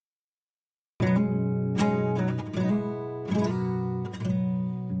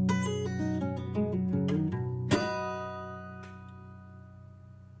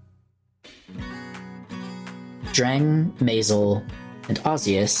Drang, Mazel, and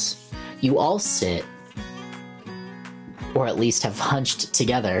Ozius, you all sit, or at least have hunched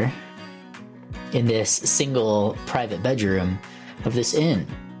together, in this single private bedroom of this inn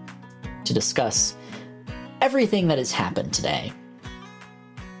to discuss everything that has happened today.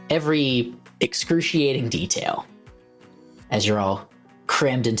 Every excruciating detail, as you're all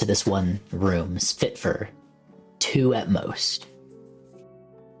crammed into this one room, is fit for two at most.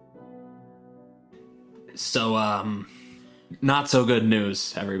 So, not so good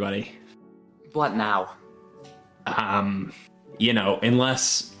news, everybody. What now?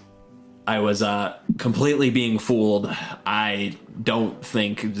 Unless I was, completely being fooled, I don't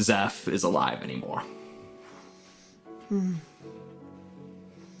think Zeph is alive anymore.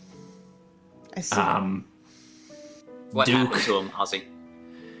 I see. What Duke. happened to him, Ozzy?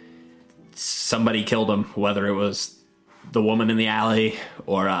 Somebody killed him, whether it was the woman in the alley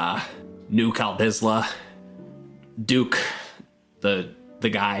or, New Kaldisla. Duke, the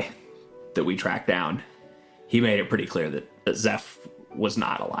guy that we tracked down, he made it pretty clear that Zeph was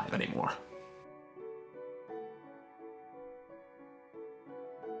not alive anymore.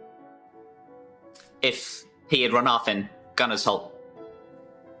 If he had run off in Gunner's Hole,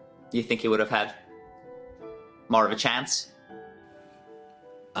 you think he would have had more of a chance?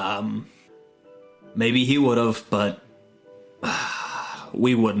 Maybe he would have, but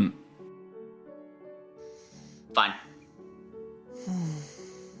we wouldn't. Fine.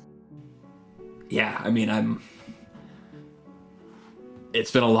 Yeah, I mean,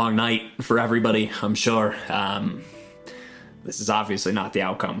 it's been a long night for everybody, I'm sure. This is obviously not the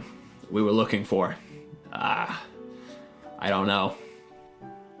outcome we were looking for. I don't know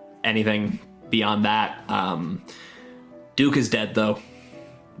anything beyond that. Duke is dead, though,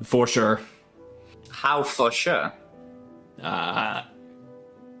 for sure. How for sure? Can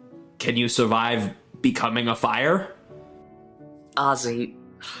you survive becoming a fire? Ozzy,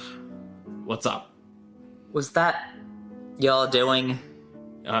 What's up? was that your doing?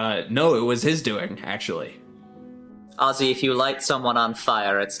 No, it was his doing, actually. Ozzy, if you light someone on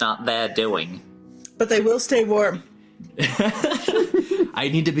fire, it's not their doing. But they will stay warm. I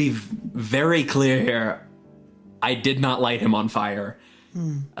need to be very clear here. I did not light him on fire.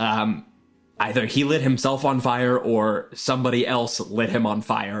 Either he lit himself on fire or somebody else lit him on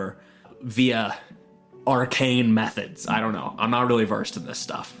fire via arcane methods. I don't know. I'm not really versed in this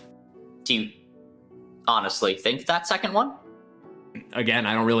stuff. Do you honestly think that second one? Again,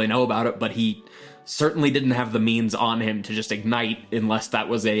 I don't really know about it, but he certainly didn't have the means on him to just ignite unless that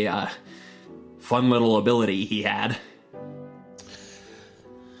was a fun little ability he had.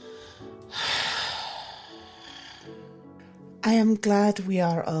 I am glad we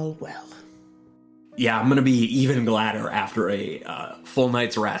are all well. Yeah, I'm gonna be even gladder after a full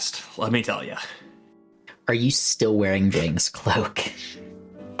night's rest, let me tell you. Are you still wearing Drang's cloak?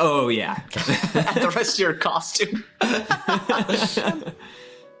 Oh, yeah. And the rest of your costume?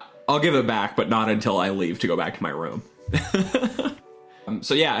 I'll give it back, but not until I leave to go back to my room.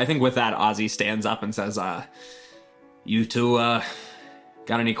 So yeah, I think with that, Ozzy stands up and says, you two,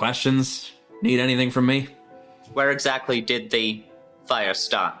 got any questions? Need anything from me? Where exactly did the fire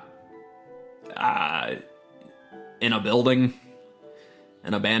start? In a building.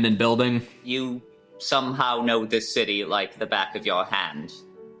 An abandoned building. You somehow know this city like the back of your hand.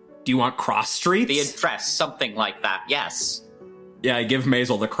 Do you want cross streets? The address, something like that, yes. Yeah, I give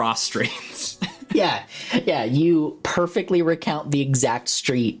Mazel the cross streets. Yeah, you perfectly recount the exact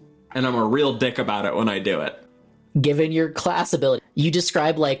street. And I'm a real dick about it when I do it. Given your class ability, you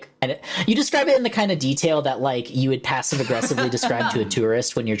describe it in the kind of detail that like you would passive aggressively describe to a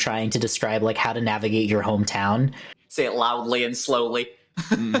tourist when you're trying to describe like how to navigate your hometown. Say it loudly and slowly.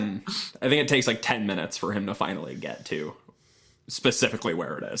 I think it takes like 10 minutes for him to finally get to specifically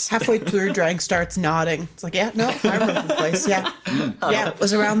where it is. Halfway through, Drang starts nodding. It's like, yeah, no, I remember the place. Yeah, yeah, it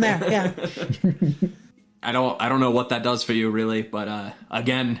was around there. Yeah. I don't know what that does for you really, but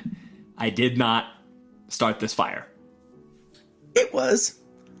again, I did not start this fire. It was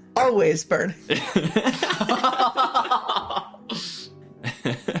always burning.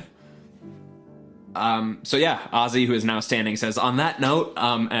 So yeah, Ozzy, who is now standing, says, on that note,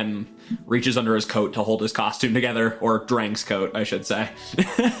 and reaches under his coat to hold his costume together, or Drang's coat, I should say,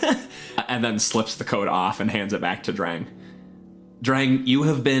 and then slips the coat off and hands it back to Drang. Drang, you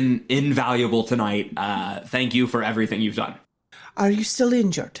have been invaluable tonight. Thank you for everything you've done. Are you still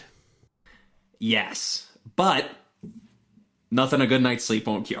injured? Yes, but nothing a good night's sleep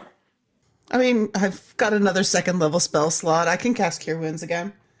won't cure. I mean, I've got another second level spell slot. I can cast Cure Wounds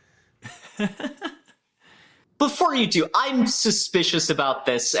again. Before you do, I'm suspicious about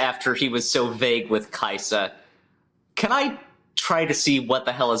this after he was so vague with Kaisa. Can I try to see what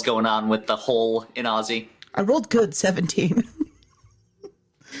the hell is going on with the hole in Ozzy? I rolled good, 17. I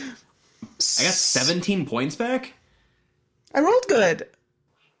got 17 points back? I rolled good.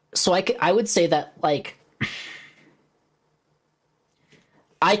 So I would say that, like,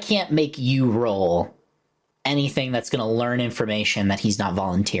 I can't make you roll anything that's going to learn information that he's not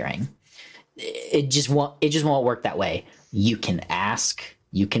volunteering. It just won't work that way. You can ask,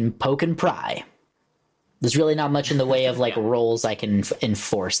 you can poke and pry. There's really not much in the way of, like, roles I can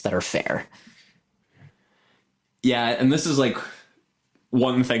enforce that are fair. Yeah, and this is, like,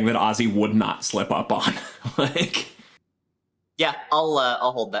 one thing that Ozzy would not slip up on. Like, Yeah,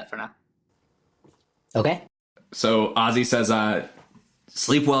 I'll hold that for now. Okay. so Ozzy says,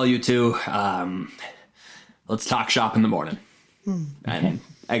 sleep well, you two. Let's talk shop in the morning. And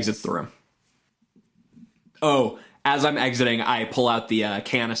exits the room. Oh, as I'm exiting, I pull out the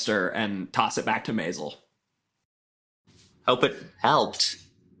canister and toss it back to Maisel. Hope it helped.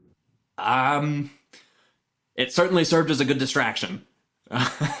 It certainly served as a good distraction.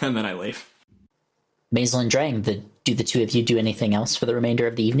 And then I leave. Maisel and Drang, do the two of you do anything else for the remainder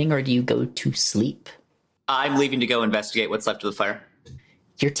of the evening, or do you go to sleep? I'm leaving to go investigate what's left of the fire.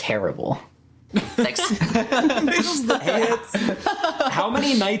 You're terrible. Thanks. Mazel's the bits. How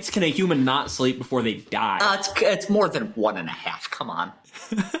many nights can a human not sleep before they die? It's more than 1.5. Come on.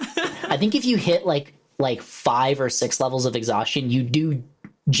 I think if you hit like 5 or 6 levels of exhaustion, you do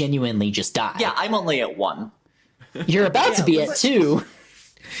genuinely just die. Yeah, I'm only at 1. You're about to be at 2.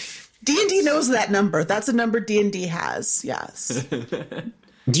 D&D knows that number. That's a number D&D has, yes.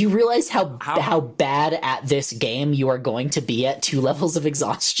 Do you realize how bad at this game you are going to be at 2 levels of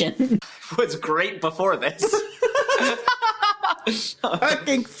exhaustion? It was great before this.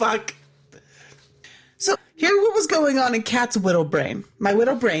 Fucking fuck. So here what was going on in Kat's widow brain. My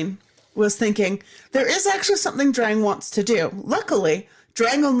widow brain was thinking, there is actually something Drang wants to do. Luckily,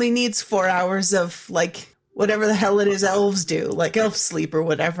 Drang only needs 4 hours of, like, whatever the hell it is elves do, like elf sleep or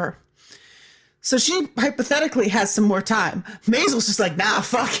whatever. So she hypothetically has some more time. Maisel's just like, nah,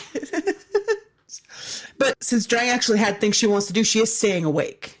 fuck it. But since Drang actually had things she wants to do, she is staying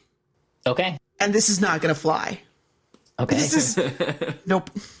awake. Okay. And this is not going to fly. Okay. This is...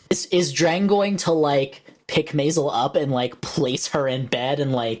 Nope. Is Drang going to, like, pick Maisel up and, like, place her in bed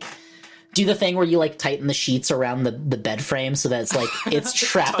and, like, do the thing where you, like, tighten the sheets around the bed frame so that it's, like, it's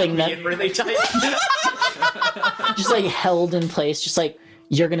trapping them, Really tight. just, like, held in place, just, like,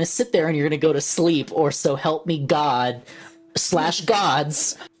 you're gonna sit there and you're gonna go to sleep, or so help me God /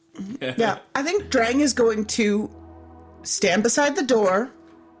 gods. Yeah, I think Drang is going to stand beside the door,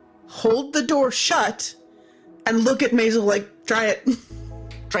 hold the door shut, and look at Maisel like, try it.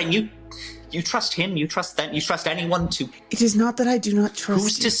 Drang, you trust him, you trust them, you trust anyone to... It is not that I do not trust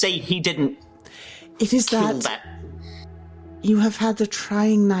Who's you. to say he didn't It is kill that that? you have had a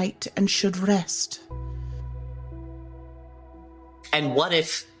trying night and should rest. And what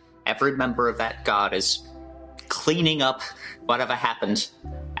if every member of that god is cleaning up whatever happened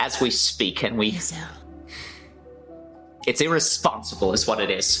as we speak, and we... Maisel. It's irresponsible is what it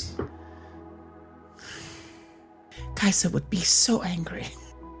is. Kaisa would be so angry.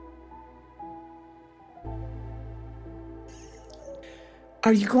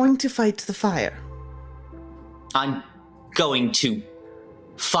 Are you going to fight the fire? I'm going to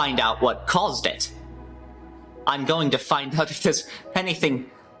find out what caused it. I'm going to find out if there's anything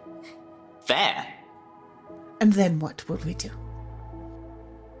there. And then what will we do?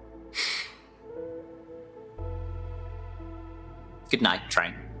 Good night,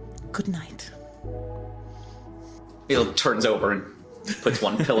 Drang. Good night. He turns over and puts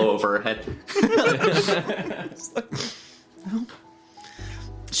one pillow over her head.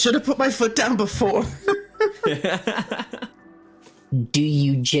 Should have put my foot down before. Do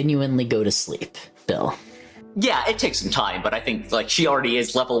you genuinely go to sleep, Bill? Yeah, it takes some time, but I think like she already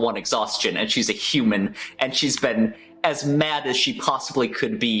is level 1 exhaustion, and she's a human, and she's been as mad as she possibly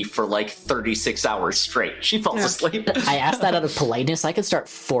could be for like 36 hours straight. She falls asleep. I asked that out of politeness. I could start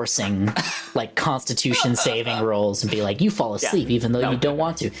forcing, like, constitution saving rolls and be like, you fall asleep even though you don't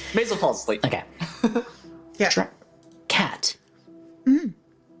want to. Maisel falls asleep. Okay. Yeah. Cat.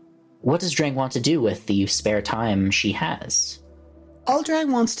 What does Drang want to do with the spare time she has? All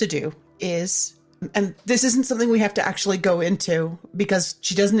Drang wants to do is, and this isn't something we have to actually go into because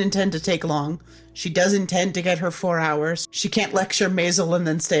she doesn't intend to take long. She does intend to get her 4 hours. She can't lecture Maisel and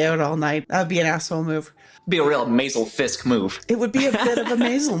then stay out all night. That would be an asshole move. Be a real Maisel Fisk move. It would be a bit of a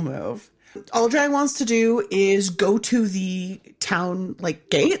Maisel move. All Drang wants to do is go to the town, like,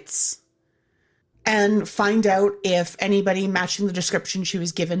 gates and find out if anybody matching the description she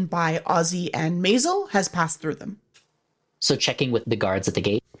was given by Ozzy and Maisel has passed through them. So checking with the guards at the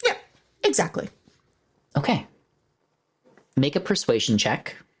gate? Yeah, exactly. Okay. Make a persuasion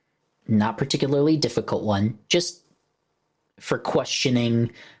check. Not particularly difficult one, just for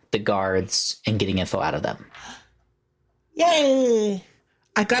questioning the guards and getting info out of them. Yay!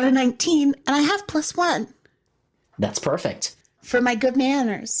 I got a 19, and I have +1 That's perfect. for my good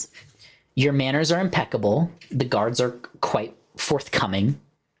manners. Your manners are impeccable. The guards are quite forthcoming.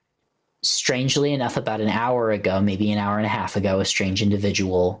 Strangely enough, about an hour ago, maybe an hour and a half ago, a strange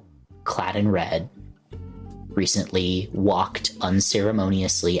individual clad in red recently walked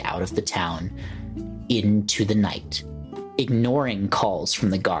unceremoniously out of the town into the night, ignoring calls from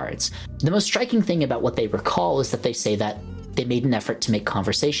the guards. The most striking thing about what they recall is that they say that they made an effort to make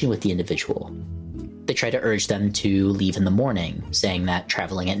conversation with the individual. They try to urge them to leave in the morning, saying that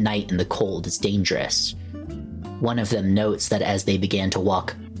traveling at night in the cold is dangerous. One of them notes that as they began to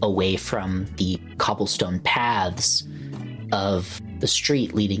walk away from the cobblestone paths of the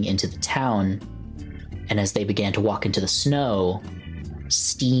street leading into the town, and as they began to walk into the snow,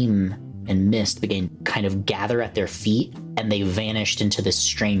 steam and mist began to kind of gather at their feet, and they vanished into this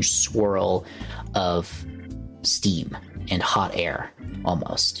strange swirl of steam and hot air,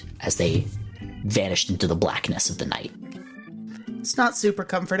 almost, as they vanished into the blackness of the night. It's not super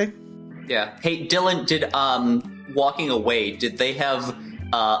comforting. Yeah. Hey, Dylan, did walking away, did they have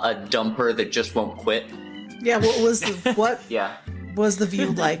a dumper that just won't quit? Yeah, what Yeah. was the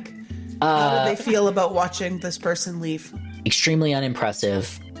view like? How did they feel about watching this person leave? Extremely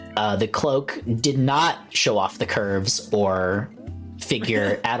unimpressive. The cloak did not show off the curves or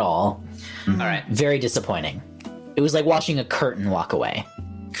figure at all. All right. Very disappointing. It was like watching a curtain walk away.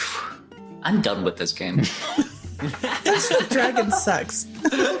 I'm done with this game. Dungeons & Dragons sucks.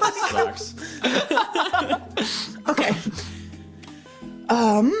 Sucks. Okay.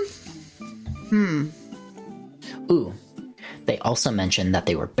 Ooh. They also mentioned that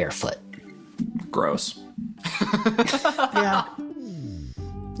they were barefoot. Gross. Yeah.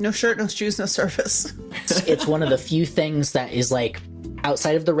 No shirt, no shoes, no service. It's one of the few things that is like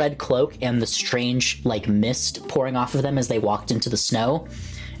outside of the red cloak and the strange like mist pouring off of them as they walked into the snow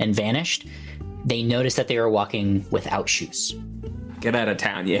and vanished. They noticed that they were walking without shoes. Get out of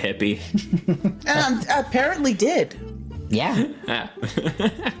town, you hippie. And apparently did. Yeah. Yeah.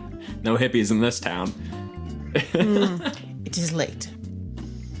 No hippies in this town. It is late.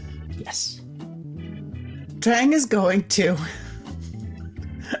 Yes. Drang is going to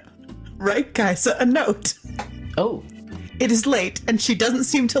write Kaisa a note. Oh, It is late, and she doesn't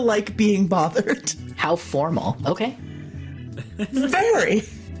seem to like being bothered. how formal. Okay. Very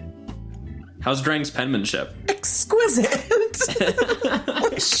How's Drang's penmanship? exquisite.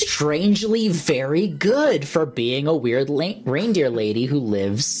 Strangely very good for being a weird reindeer lady who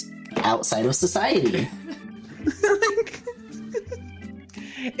lives outside of society.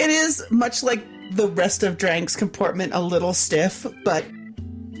 It is much like the rest of Drang's comportment, a little stiff, but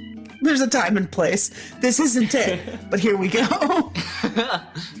there's a time and place. This isn't it, but here we go.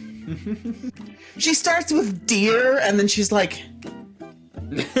 She starts with dear, and then she's like,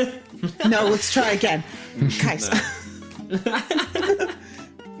 no, let's try again. Kaisa.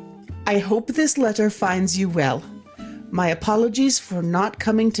 I hope this letter finds you well. My apologies for not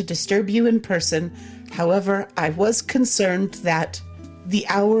coming to disturb you in person. However, I was concerned that the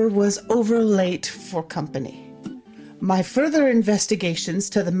hour was over late for company. My further investigations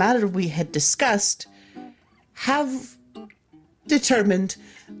to the matter we had discussed have determined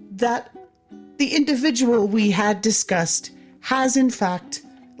that the individual we had discussed has in fact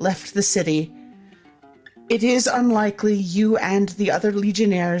left the city. It is unlikely you and the other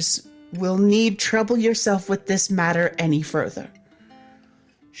legionnaires will need trouble yourself with this matter any further.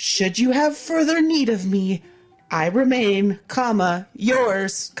 Should you have further need of me, I remain,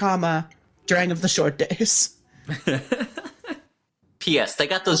 yours, Drang of the Short Days. P.S. They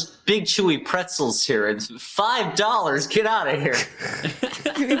got those big chewy pretzels here. It's $5. Get out of here.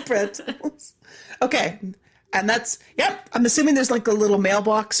 Give me pretzels. Okay. And that's, yep, I'm assuming there's like a little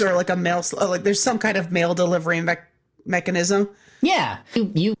mailbox or like a like there's some kind of mail delivery mechanism. Yeah.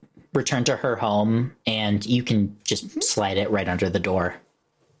 You return to her home and you can just slide it right under the door.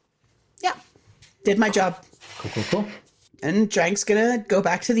 Yeah. Did my job. Cool. And Drang's gonna go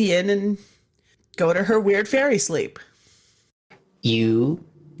back to the inn and go to her weird fairy sleep. You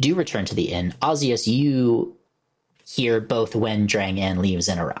do return to the inn. Ozius, you hear both when Drang and leaves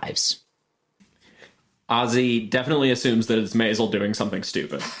and arrives. Ozzy definitely assumes that it's Maisel doing something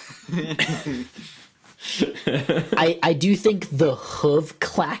stupid. I do think the hoof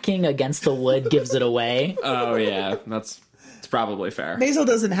clacking against the wood gives it away. Oh yeah, it's probably fair. Maisel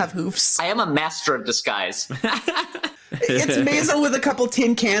doesn't have hoofs. I am a master of disguise. It's Maisel with a couple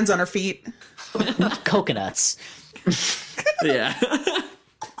tin cans on her feet. Coconuts. Yeah.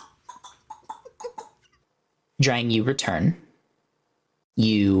 Drang, you return.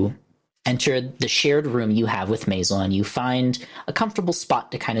 You enter the shared room you have with Maisel, and you find a comfortable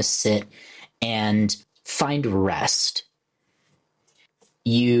spot to kind of sit and find rest.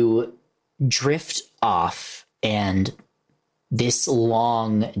 You drift off, and this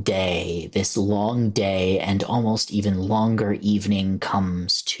long day and almost even longer evening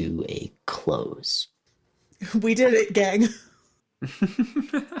comes to a close. We did it, gang.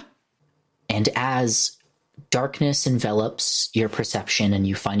 And as darkness envelops your perception and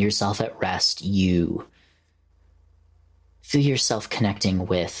you find yourself at rest, you feel yourself connecting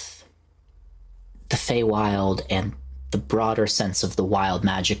with the Feywild and the broader sense of the wild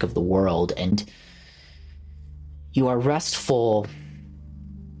magic of the world, and you are restful,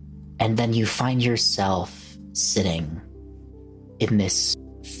 and then you find yourself sitting in this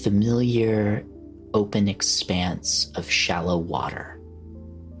familiar open expanse of shallow water.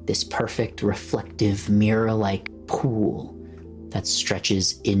 This perfect reflective mirror-like pool that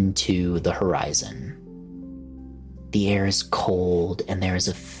stretches into the horizon. The air is cold, and there is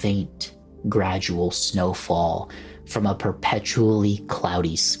a faint, gradual snowfall from a perpetually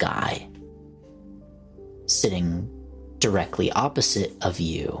cloudy sky. Sitting directly opposite of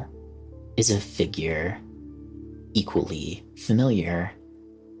you is a figure equally familiar.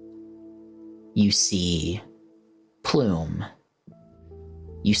 You see Plume.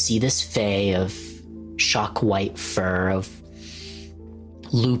 You see this fae of shock white fur, of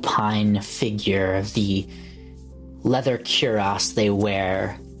lupine figure, of the leather cuirass they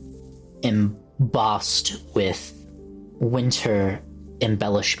wear, embossed with winter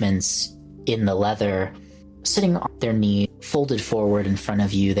embellishments in the leather, sitting on their knee, folded forward in front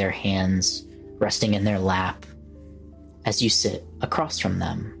of you, their hands resting in their lap. As you sit across from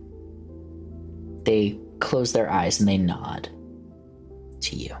them, they close their eyes and they nod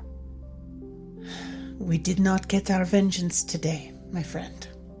to you. We did not get our vengeance today, my friend.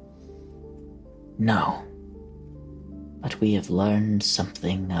 No, but we have learned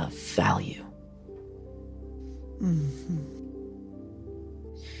something of value.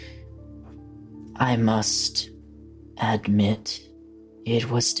 I must admit, it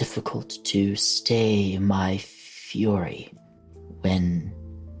was difficult to stay my fury when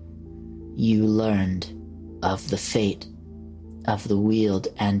you learned of the fate of the Weald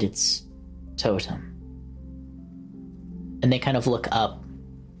and its totem. And they kind of look up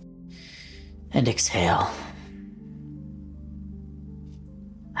and exhale.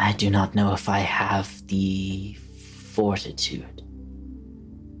 I do not know if I have the fortitude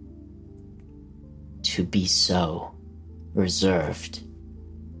to be so reserved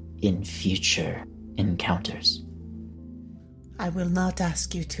in future encounters. I will not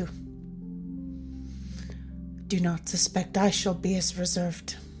ask you to. Do not suspect I shall be as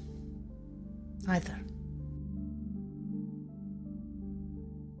reserved either.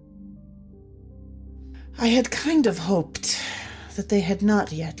 I had kind of hoped that they had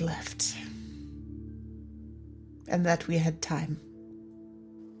not yet left, and that we had time.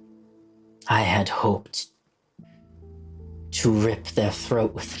 I had hoped to rip their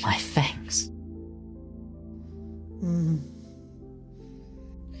throat with my fangs.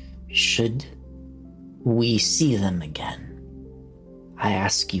 Should we see them again, I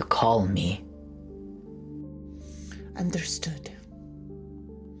ask you, call me. Understood.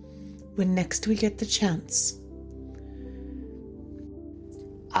 When next we get the chance.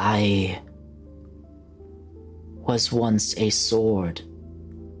 I was once a sword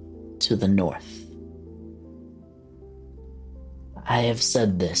to the north. I have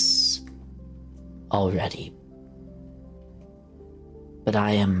said this already, but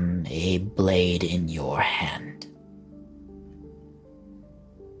I am a blade in your hand.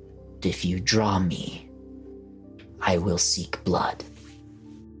 If you draw me, I will seek blood.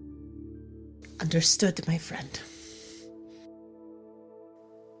 Understood, my friend.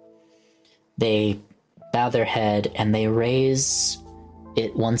 They bow their head and they raise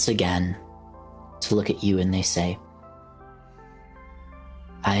it once again to look at you, and they say,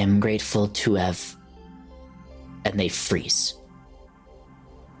 I am grateful to have... And they freeze.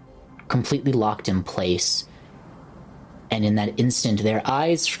 Completely locked in place. And in that instant, their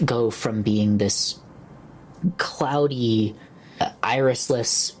eyes go from being this cloudy,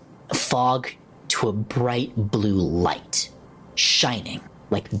 irisless fog to a bright blue light, shining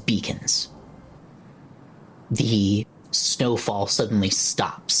like beacons. The snowfall suddenly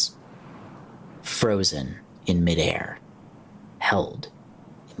stops, frozen in midair, held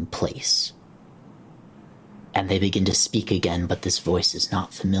in place. And they begin to speak again, but this voice is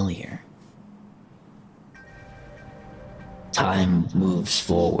not familiar. Time moves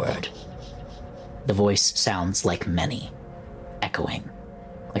forward. The voice sounds like many, echoing,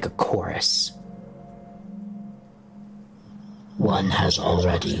 like a chorus. One has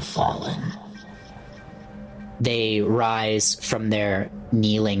already fallen. They rise from their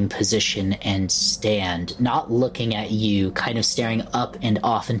kneeling position and stand, not looking at you, kind of staring up and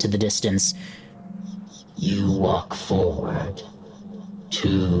off into the distance. You walk forward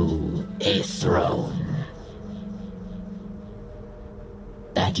to a throne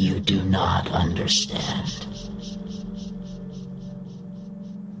that you do not understand.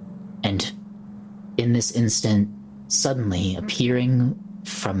 And in this instant, suddenly appearing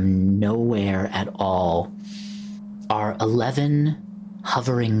from nowhere at all are 11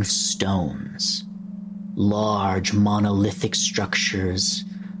 hovering stones, large monolithic structures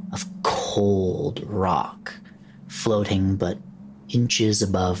of cold rock, floating but inches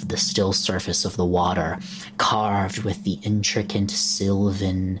above the still surface of the water, carved with the intricate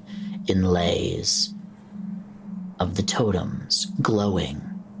sylvan inlays of the totems, glowing,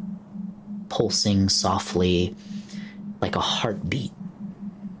 pulsing softly like a heartbeat.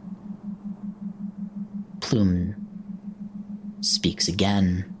 Plume speaks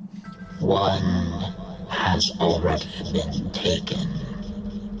again. One has already been taken.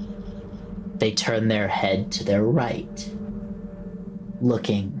 They turn their head to their right,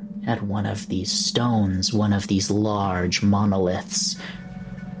 looking at one of these stones, one of these large monoliths,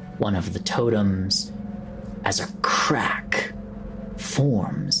 one of the totems, as a crack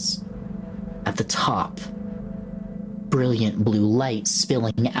forms at the top. Brilliant blue light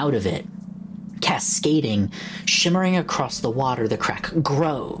spilling out of it, cascading, shimmering across the water. The crack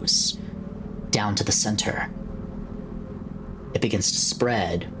grows down to the center. It begins to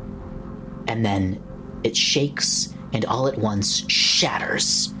spread, and then it shakes and all at once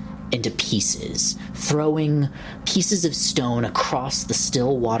shatters into pieces, throwing pieces of stone across the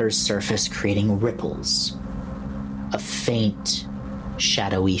still water's surface, creating ripples. A faint,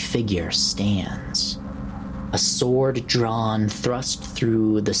 shadowy figure stands. A sword drawn, thrust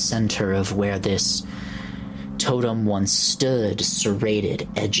through the center of where this totem once stood, serrated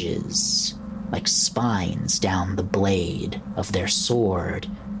edges like spines down the blade of their sword.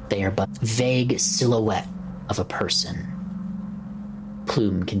 They are but vague silhouette of a person.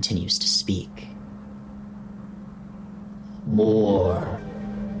 Plume continues to speak. More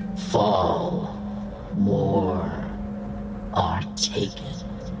fall, more are taken.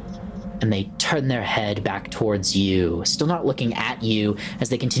 And they turn their head back towards you, still not looking at you, as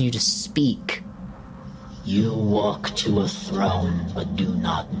they continue to speak. You walk to a throne, but do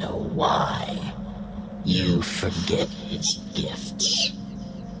not know why. You forget its gifts.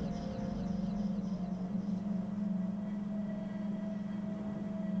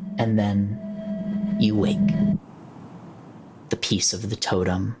 And then you wake. The piece of the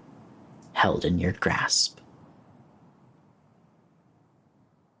totem held in your grasp.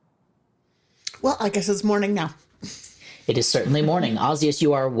 Well, I guess it's morning now. It is certainly morning. Ozius,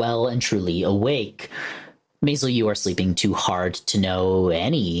 you are well and truly awake. Maisel, you are sleeping too hard to know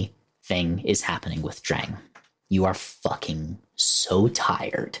anything is happening with Drang. You are fucking so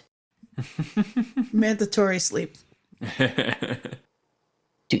tired. Mandatory sleep.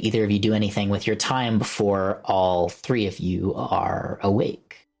 Do either of you do anything with your time before all three of you are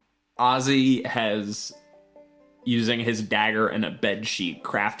awake? Ozzy has, using his dagger and a bedsheet,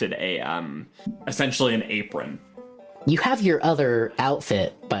 crafted essentially an apron. You have your other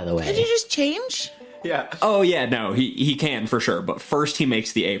outfit, by the way. Did you just change? Yeah. Oh, yeah, no, he can for sure, but first he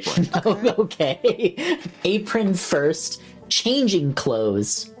makes the apron. Oh, okay. Apron first, changing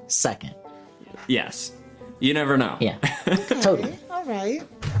clothes second. Yes. You never know. Yeah, totally. All right.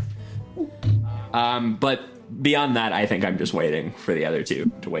 But beyond that, I think I'm just waiting for the other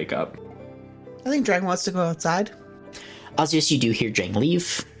two to wake up. I think Drang wants to go outside. Ozius, you do hear Drang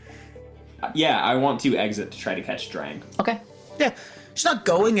leave. Yeah, I want to exit to try to catch Drang. Okay. Yeah, she's not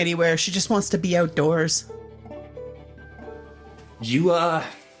going anywhere. She just wants to be outdoors. Did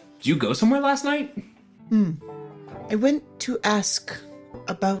you go somewhere last night? I went to ask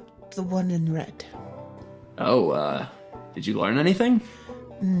about the one in red. Oh, did you learn anything?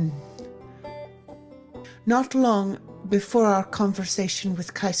 Not long before our conversation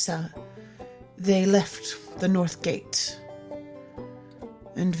with Kaisa, they left the North Gate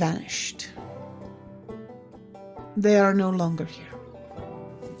and vanished. They are no longer here.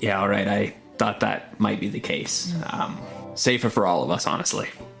 Yeah, all right. I thought that might be the case. Safer for all of us, honestly.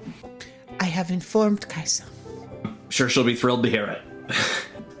 I have informed Kaisa. Sure she'll be thrilled to hear it.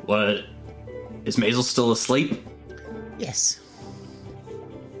 Is Maisel still asleep? Yes.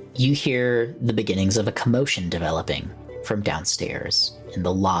 You hear the beginnings of a commotion developing from downstairs in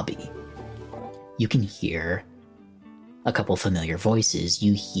the lobby. You can hear a couple familiar voices.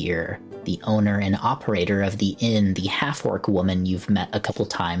 You hear the owner and operator of the inn, the half-orc woman you've met a couple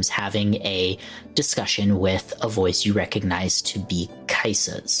times, having a discussion with a voice you recognize to be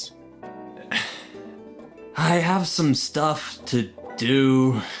Kaisa's. I have some stuff to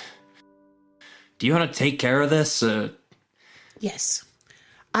do. Do you want to take care of this? Yes.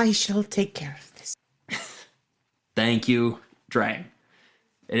 I shall take care of this. Thank you, Drang.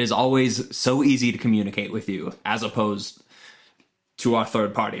 It is always so easy to communicate with you, as opposed to our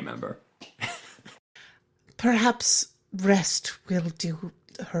third-party member. Perhaps rest will do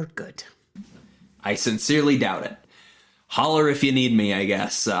her good. I sincerely doubt it. Holler if you need me, I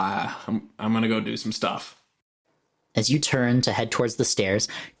guess. I'm gonna go do some stuff. As you turn to head towards the stairs,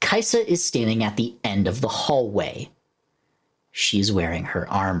 Kaisa is standing at the end of the hallway. She's wearing her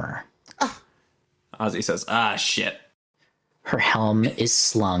armor. Ozzy says, shit. Her helm is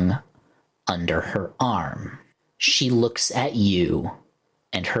slung under her arm. She looks at you,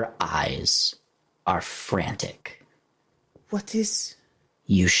 and her eyes are frantic. What is?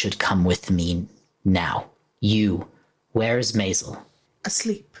 You should come with me now. You, where's Maisel?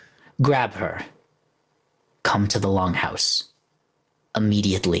 Asleep. Grab her. Come to the longhouse.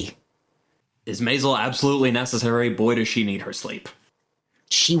 Immediately. Is Maisel absolutely necessary? Boy, does she need her sleep.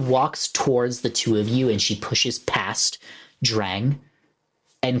 She walks towards the two of you and she pushes past Drang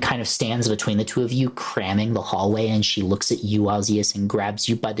and kind of stands between the two of you, cramming the hallway, and she looks at you, Ozius, and grabs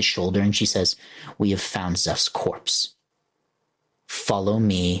you by the shoulder and she says, "We have found Zeph's corpse. Follow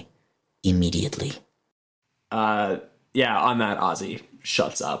me immediately." Yeah, on that, Ozzy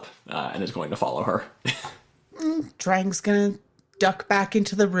shuts up and is going to follow her. Drang's gonna duck back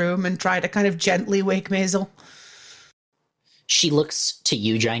into the room and try to kind of gently wake Maisel. She looks to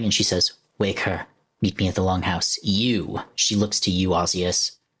you, Drang, and she says, "Wake her. Meet me at the longhouse." She looks to you,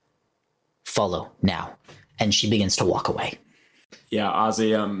 Ozius. "Follow, now." And she begins to walk away. Yeah,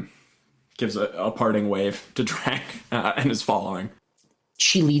 Ozzy gives a parting wave to Drang and is following.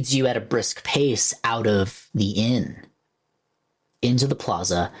 She leads you at a brisk pace out of the inn, into the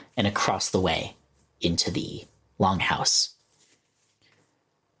plaza, and across the way into the longhouse.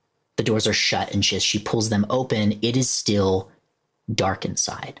 The doors are shut, and as she pulls them open, it is still dark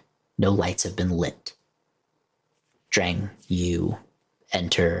inside. No lights have been lit. Drang, you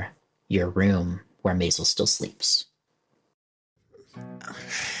enter your room where Maisel still sleeps.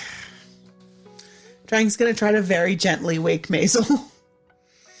 Drang's gonna try to very gently wake Maisel.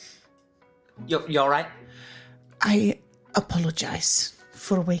 You all right? I apologize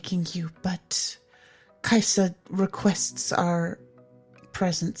for waking you, but Kaisa requests our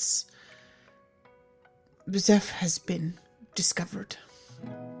presence. Zeph has been discovered.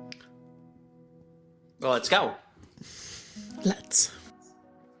 Well, let's go. Let's.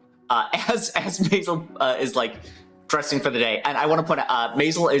 As Maisel is like dressing for the day, and I want to point out,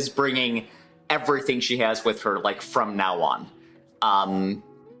 Maisel is bringing everything she has with her, like from now on.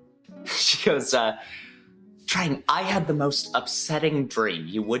 She goes, Drang, I had the most upsetting dream.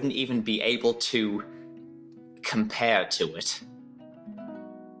 You wouldn't even be able to compare to it.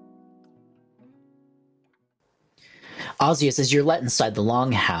 Ozius, as you're let inside the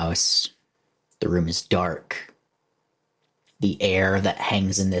longhouse, the room is dark. The air that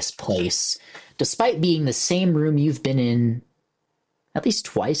hangs in this place, despite being the same room you've been in at least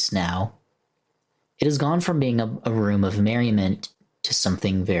twice now, it has gone from being a room of merriment to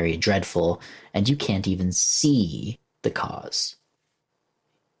something very dreadful, and you can't even see the cause.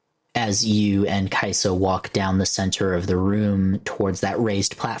 As you and Kaisa walk down the center of the room towards that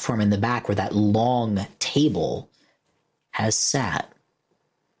raised platform in the back where that long table has sat,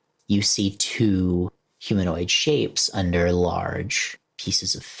 you see two humanoid shapes under large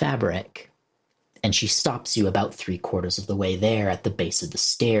pieces of fabric. And she stops you about 3/4 of the way there at the base of the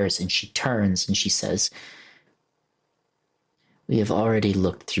stairs, and she turns and she says, "We have already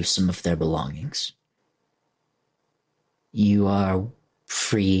looked through some of their belongings. You are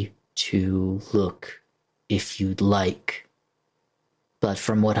free to look if you'd like. But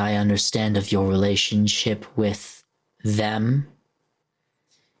from what I understand of your relationship with them,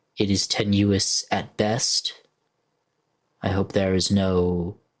 it is tenuous at best. I hope there is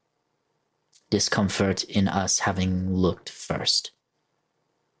no discomfort in us having looked first.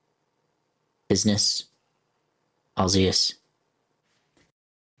 Business, Ozius?"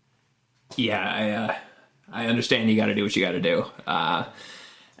 Yeah, I understand you gotta do what you gotta do.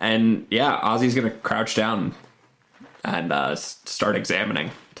 And yeah, Ozzy's gonna crouch down and start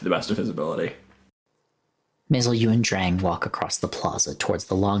examining to the best of his ability. Maisel, you and Drang walk across the plaza towards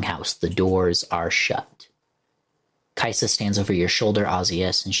the longhouse. The doors are shut. Kaisa stands over your shoulder,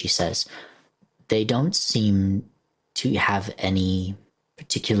 Ozias, and she says, they don't seem to have any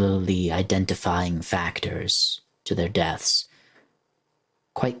particularly identifying factors to their deaths.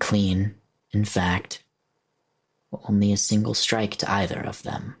 Quite clean, in fact. Only a single strike to either of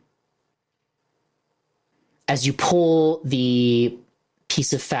them. As you pull the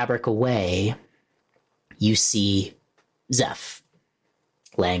piece of fabric away, you see Zeph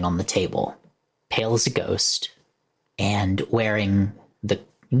laying on the table, pale as a ghost, and wearing the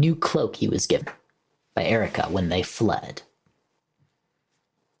new cloak he was given by Erica when they fled.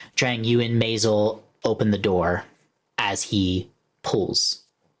 Drang, you and Maisel open the door as he pulls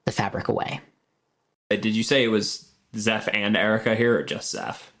the fabric away. Did you say it was Zeph and Erica here, or just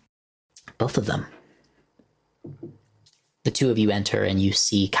Zeph? Both of them. The two of you enter, and you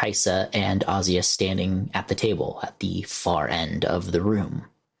see Kaisa and Ozias standing at the table at the far end of the room.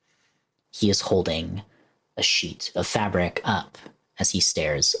 He is holding a sheet of fabric up as he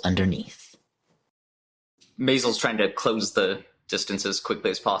stares underneath. Maisel's trying to close the distance as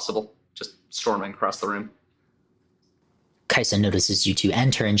quickly as possible, just storming across the room. Kaisa notices you two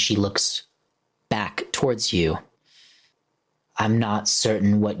enter, and she looks back towards you. I'm not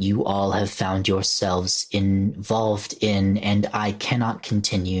certain what you all have found yourselves involved in, and I cannot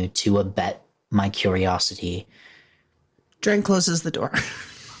continue to abet my curiosity. Drang closes the door.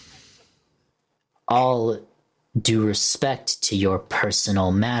 All due respect to your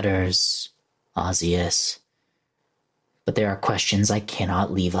personal matters, Ozias, but there are questions I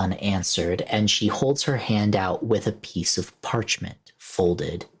cannot leave unanswered, and she holds her hand out with a piece of parchment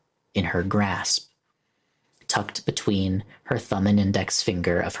folded in her grasp, tucked between her thumb and index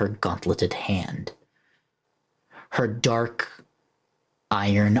finger of her gauntleted hand. Her dark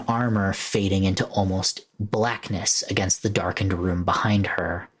iron armor fading into almost blackness against the darkened room behind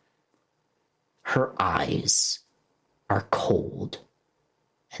her. Her eyes are cold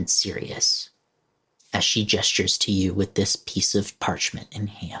and serious as she gestures to you with this piece of parchment in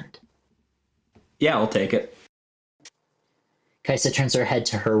hand. Yeah, I'll take it. Kaisa turns her head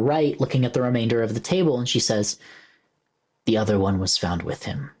to her right, looking at the remainder of the table, and she says, the other one was found with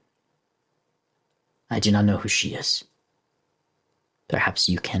him. I do not know who she is. Perhaps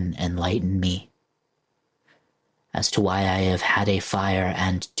you can enlighten me as to why I have had a fire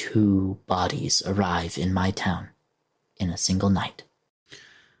and 2 bodies arrive in my town in a single night.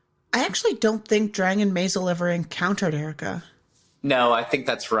 I actually don't think Drang and Maisel ever encountered Erica. No, I think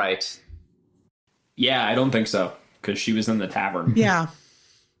that's right. Yeah, I don't think so, because she was in the tavern. Yeah.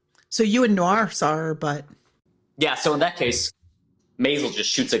 So you and Noir saw her, but... Yeah, so in that case, Maisel just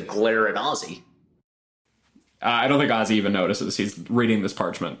shoots a glare at Ozzy. I don't think Ozzy even notices. He's reading this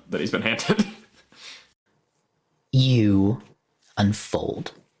parchment that he's been handed. You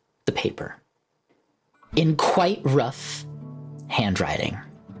unfold the paper. In quite rough handwriting,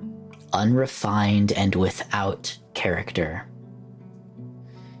 unrefined and without character,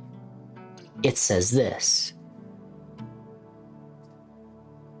 it says this: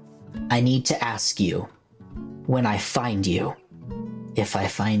 I need to ask you, when I find you, if I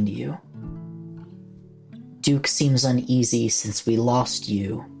find you. Duke seems uneasy since we lost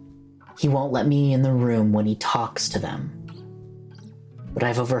you. He won't let me in the room when he talks to them. But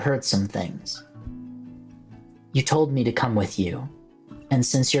I've overheard some things. You told me to come with you, and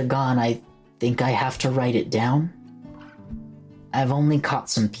since you're gone, I think I have to write it down. I've only caught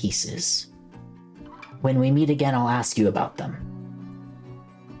some pieces. When we meet again, I'll ask you about them.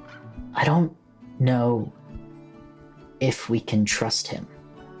 I don't know if we can trust him.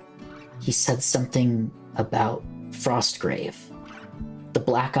 He said something about Frostgrave, the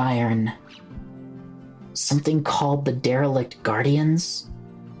Black Iron, something called the Derelict Guardians,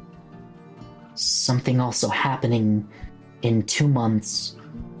 something also happening in 2 months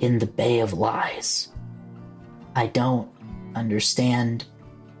in the Bay of Lies. I don't understand,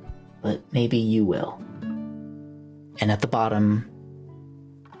 but maybe you will. And at the bottom,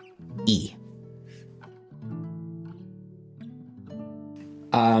 E.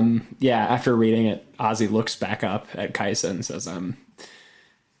 Yeah, after reading it, Ozzy looks back up at Kaisa and says,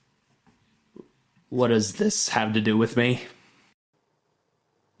 what does this have to do with me?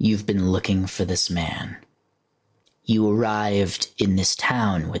 You've been looking for this man. You arrived in this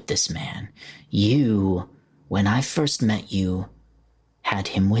town with this man. You, when I first met you, had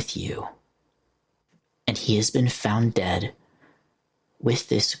him with you. And he has been found dead with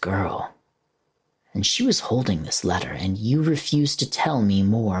this girl. And she was holding this letter, and you refused to tell me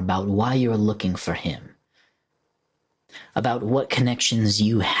more about why you're looking for him. About what connections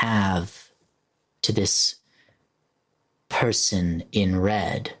you have to this person in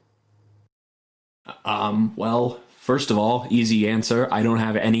red? Well, first of all, easy answer. I don't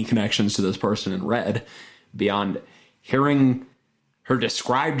have any connections to this person in red beyond hearing her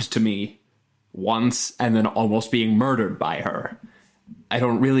described to me once and then almost being murdered by her. I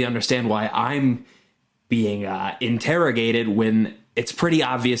don't really understand why I'm being interrogated when it's pretty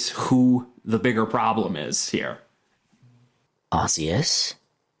obvious who the bigger problem is here. Osseous,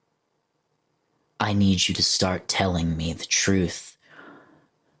 I need you to start telling me the truth,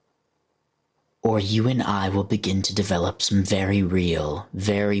 or you and I will begin to develop some very real,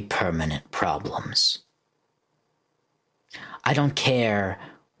 very permanent problems. I don't care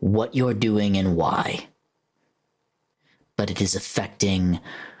what you're doing and why, but it is affecting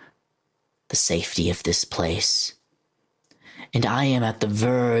the safety of this place. And I am at the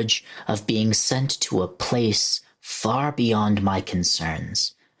verge of being sent to a place far beyond my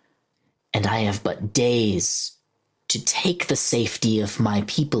concerns, and I have but days to take the safety of my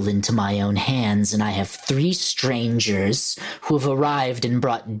people into my own hands, and I have 3 strangers who have arrived and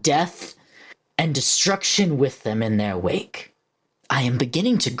brought death and destruction with them in their wake. I am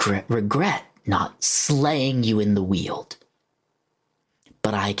beginning to regret not slaying you in the Weald,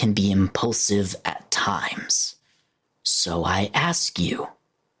 but I can be impulsive at times. So I ask you,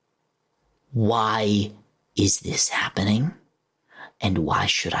 why is this happening? And why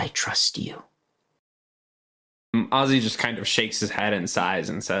should I trust you? Ozzy just kind of shakes his head and sighs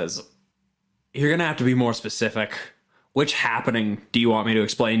and says, "You're going to have to be more specific. Which happening do you want me to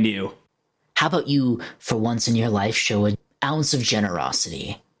explain to you?" How about you, for once in your life, show an ounce of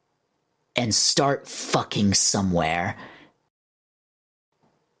generosity and start fucking somewhere?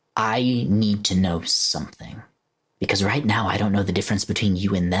 I need to know something, because right now I don't know the difference between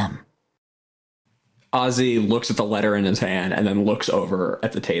you and them. Ozzy looks at the letter in his hand and then looks over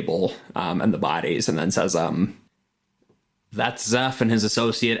at the table and the bodies and then says, "That's Zeph and his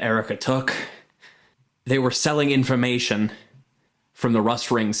associate Erica Took. They were selling information from the Rust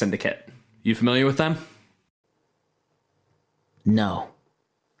Ring Syndicate. You familiar with them?" No.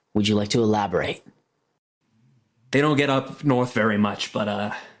 Would you like to elaborate? They don't get up north very much,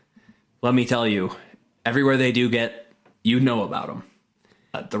 but let me tell you, everywhere they do get, you know about them.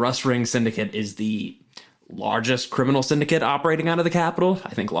 The Rust Ring Syndicate is the largest criminal syndicate operating out of the capital.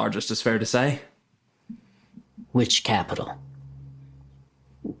 I think largest is fair to say. Which capital?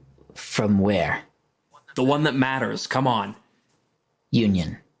 From where? The one that matters. Come on.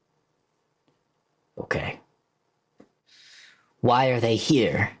 Union. Okay. Why are they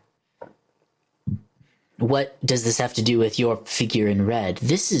here? What does this have to do with your figure in red?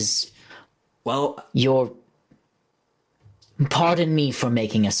 This is... Well, your... Pardon me for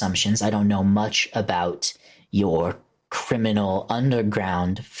making assumptions. I don't know much about your criminal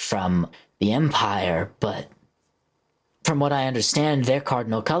underground from the Empire, but from what I understand, their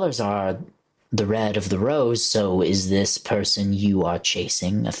cardinal colors are the red of the rose, so is this person you are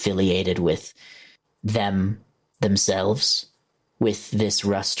chasing affiliated with them themselves, with this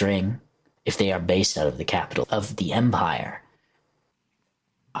Rust Ring, if they are based out of the capital of the Empire?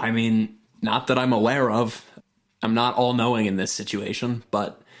 I mean, not that I'm aware of. I'm not all-knowing in this situation,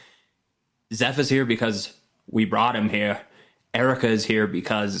 but Zeph is here because we brought him here. Erica is here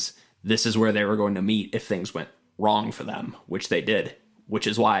because this is where they were going to meet if things went wrong for them, which they did, which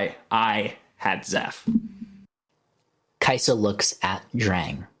is why I had Zeph. Kaisa looks at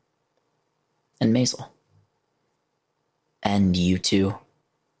Drang and Maisel. And you two,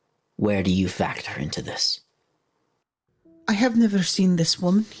 where do you factor into this? I have never seen this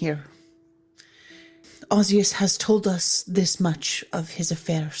woman here. Osseous has told us this much of his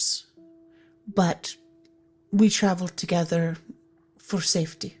affairs, but we traveled together for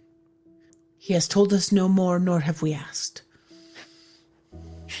safety. He has told us no more, nor have we asked.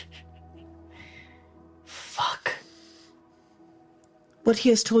 Fuck. What he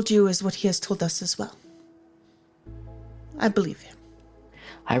has told you is what he has told us as well. I believe him.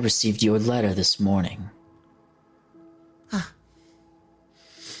 I received your letter this morning. Ah.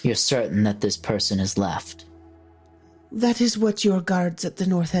 You're certain that this person has left? That is what your guards at the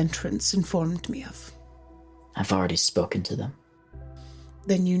north entrance informed me of. I've already spoken to them.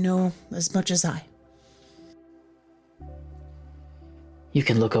 Then you know as much as I. You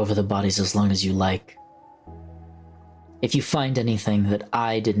can look over the bodies as long as you like. If you find anything that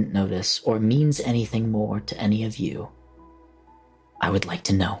I didn't notice or means anything more to any of you, I would like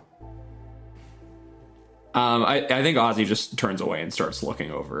to know. I think Ozzy just turns away and starts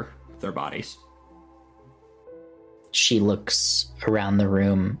looking over their bodies. She looks around the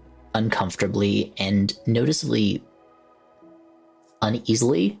room uncomfortably and noticeably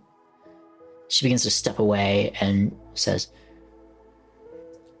uneasily. She begins to step away and says,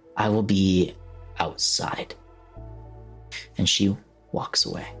 I will be outside. And she walks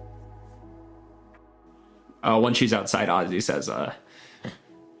away. When she's outside, Ozzy says,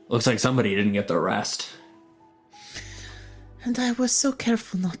 looks like somebody didn't get their rest. And I was so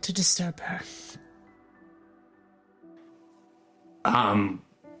careful not to disturb her. I'm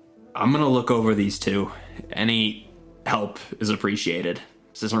gonna look over these two. Any help is appreciated.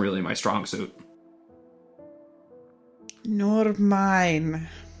 This isn't really my strong suit. Nor mine,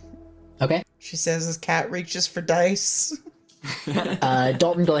 Okay. she says as Cat reaches for dice.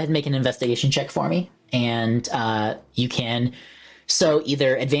 Dalton, go ahead and make an investigation check for me. And you can... So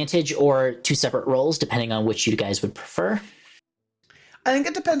either advantage or 2 separate rolls, depending on which you guys would prefer. I think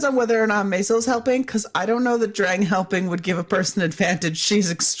it depends on whether or not Maisel's helping, because I don't know that Drang helping would give a person advantage. She's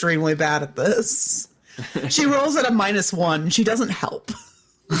extremely bad at this. She rolls at a -1. She doesn't help.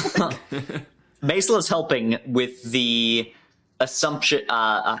 Maisel is helping with the assumption.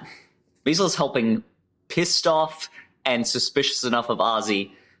 Maisel is helping pissed off and suspicious enough of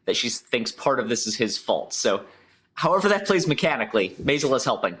Ozzy that she thinks part of this is his fault. So, however that plays mechanically, Maisel is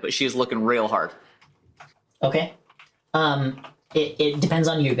helping, but she is looking real hard. Okay. It depends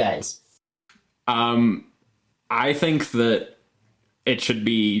on you guys. I think that it should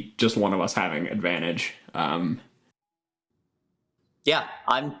be just one of us having advantage. Yeah,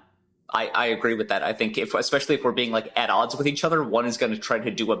 I agree with that. I think especially if we're being like at odds with each other, one is going to try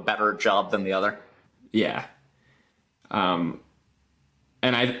to do a better job than the other. Yeah. And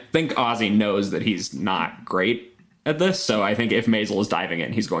I think Ozzy knows that he's not great at this, so I think if Maisel is diving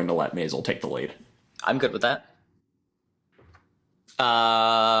in, he's going to let Maisel take the lead. I'm good with that.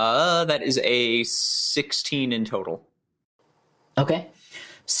 That is a 16 in total. Okay.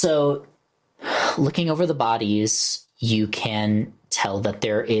 So, looking over the bodies, you can tell that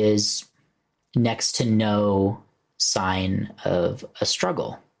there is next to no sign of a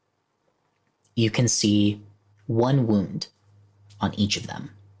struggle. You can see one wound on each of them.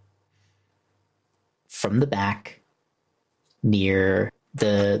 From the back, near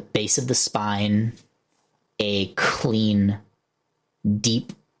the base of the spine, a clean,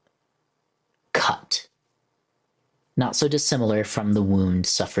 deep cut. Not so dissimilar from the wound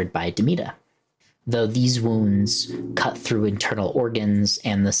suffered by Demita. Though these wounds cut through internal organs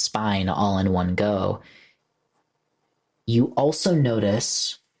and the spine all in one go, you also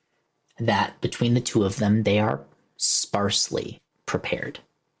notice that between the two of them, they are sparsely prepared.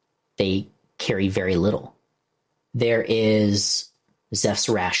 They carry very little. There is Zeph's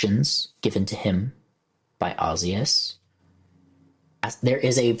rations given to him by Ozias. There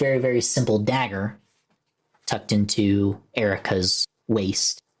is a very, very simple dagger tucked into Erica's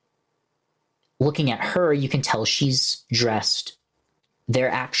waist. Looking at her, you can tell she's dressed. Their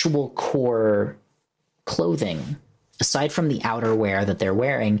actual core clothing, aside from the outerwear that they're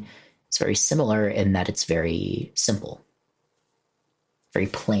wearing, is very similar in that it's very simple, very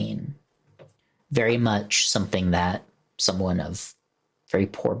plain, very much something that someone of very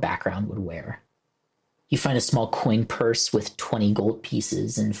poor background would wear. You find a small coin purse with 20 gold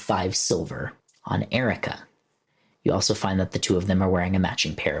pieces and 5 silver on Erica. You also find that the two of them are wearing a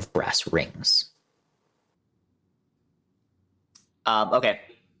matching pair of brass rings. Okay.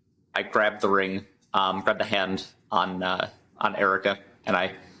 I grab the ring, grab the hand on Erica, and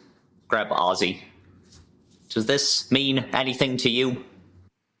I grab Ozzy. Does this mean anything to you?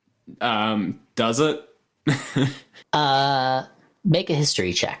 Does it? Make a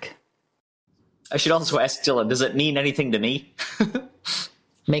history check. I should also ask Dylan, does it mean anything to me?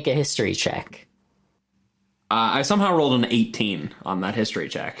 Make a history check. I somehow rolled an 18 on that history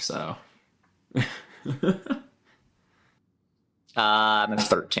check, so... I'm at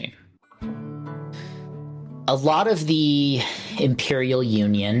 13. A lot of the Imperial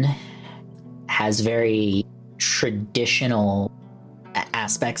Union has very traditional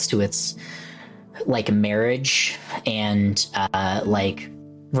aspects to its, like, marriage and, like,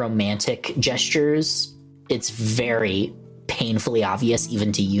 romantic gestures. It's very painfully obvious,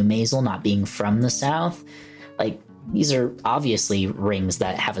 even to you, Maisel, not being from the South. Like, these are obviously rings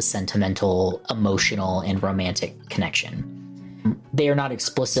that have a sentimental, emotional, and romantic connection. They are not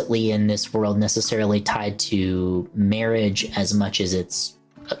explicitly in this world necessarily tied to marriage as much as it's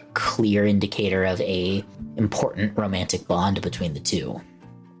a clear indicator of a important romantic bond between the two.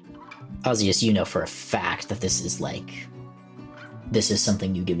 Ozias, you know for a fact that this is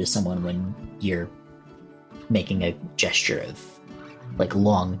something you give to someone when you're making a gesture of, like,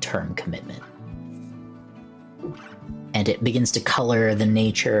 long-term commitment. And it begins to color the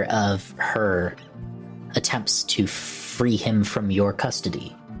nature of her attempts to free him from your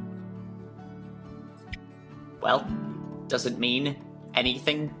custody. Well, does it mean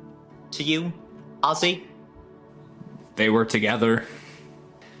anything to you, Ozzy? They were together.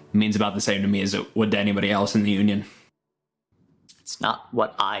 It means about the same to me as it would to anybody else in the Union. It's not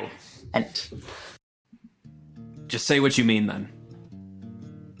what I meant. Just say what you mean, then.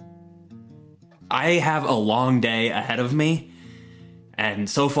 I have a long day ahead of me, and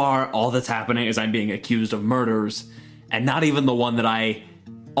so far, all that's happening is I'm being accused of murders, and not even the one that I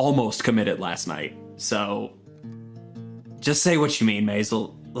almost committed last night. So, just say what you mean,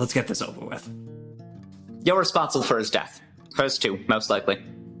 Maisel. Let's get this over with. You're responsible for his death. Hers too, most likely.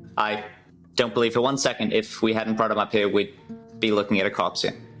 I don't believe for 1 second if we hadn't brought him up here, we'd be looking at a corpse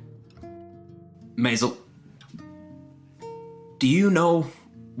here. Maisel, do you know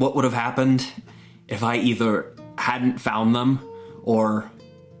what would have happened if I either hadn't found them, or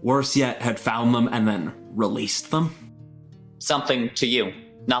worse yet, had found them and then released them? Something to you,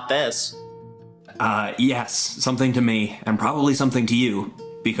 not this. Yes, something to me, and probably something to you,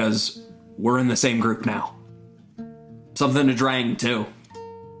 because we're in the same group now. Something to Drang, too.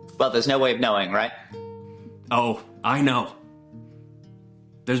 Well, there's no way of knowing, right? Oh, I know.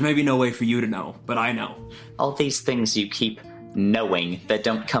 There's maybe no way for you to know, but I know. All these things you keep knowing that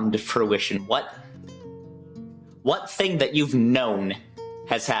don't come to fruition. What thing that you've known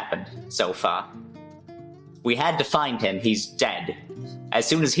has happened so far? We had to find him. He's dead. As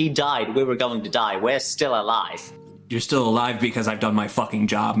soon as he died, we were going to die. We're still alive. You're still alive because I've done my fucking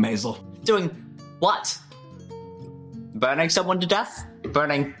job, Maisel. Doing what? Burning someone to death?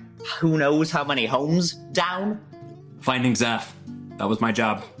 Burning who knows how many homes down? Finding Zeph. That was my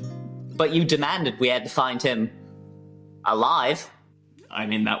job. But you demanded we had to find him alive. I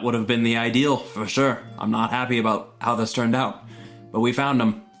mean, that would have been the ideal, for sure. I'm not happy about how this turned out. But we found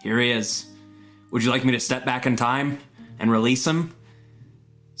him. Here he is. Would you like me to step back in time and release him?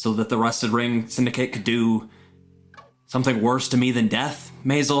 So that the Rusted Ring Syndicate could do something worse to me than death?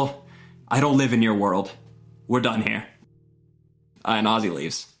 Maisel, I don't live in your world. We're done here. And Ozzy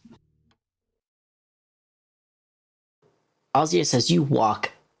leaves. Ozzy, as you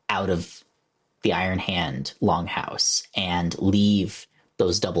walk out of the Iron Hand longhouse and leave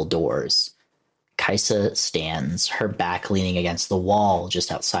those double doors, Kaisa stands, her back leaning against the wall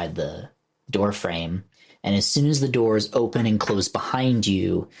just outside the door frame. And as soon as the doors open and close behind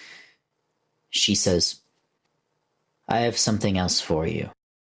you, she says, I have something else for you.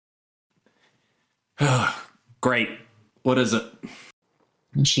 Great. What is it?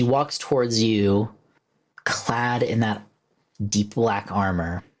 And she walks towards you, clad in that deep black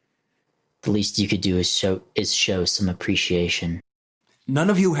armor. The least you could do is show some appreciation.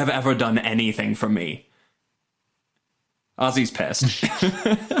 None of you have ever done anything for me. Ozzy's pissed.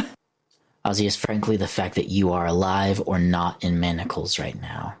 Ozzy, is frankly the fact that you are alive or not in manacles right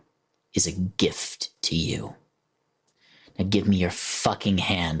now is a gift to you. Now give me your fucking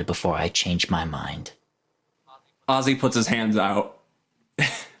hand before I change my mind. Ozzy puts his hands out.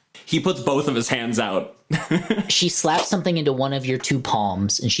 He puts both of his hands out. She slaps something into one of your two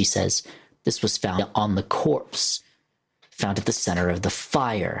palms and she says, this was found on the corpse, found at the center of the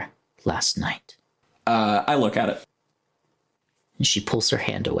fire last night. I look at it. And she pulls her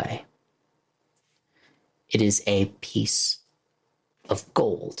hand away. It is a piece of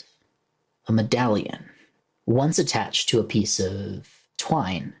gold, a medallion, once attached to a piece of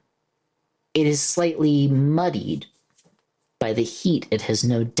twine. It is slightly muddied by the heat it has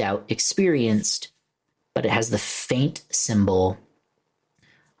no doubt experienced, but it has the faint symbol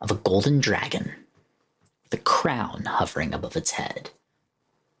of a golden dragon, the crown hovering above its head,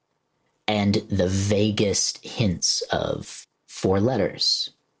 and the vaguest hints of 4 letters,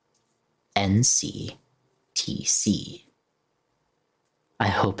 NCTC. I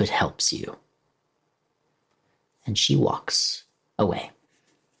hope it helps you. And she walks away.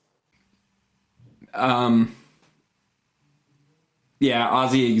 Yeah,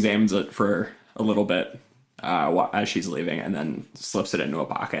 Ozzy examines it for a little bit as she's leaving, and then slips it into a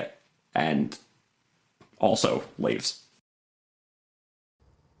pocket, and also leaves.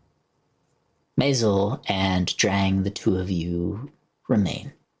 Maisel and Drang, the two of you,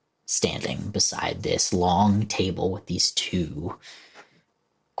 remain standing beside this long table with these 2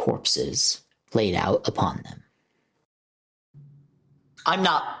 corpses laid out upon them. I'm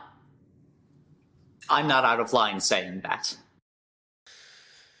not out of line saying that.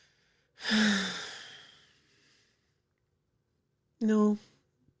 No,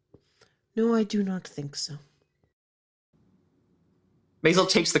 I do not think so. Maisel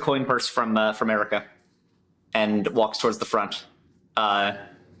takes the coin purse from Erica and walks towards the front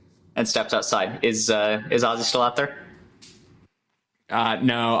and steps outside. Is Ozzy still out there?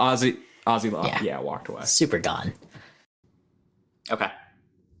 No, Ozzy. Ozzy Yeah. walked away. Super gone. Okay.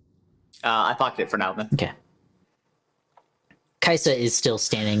 I pocketed it for now then. Okay. Kaisa is still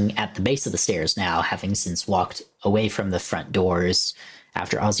standing at the base of the stairs now, having since walked away from the front doors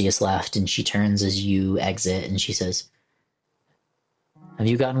after Ozzy left, and she turns as you exit and she says, "Have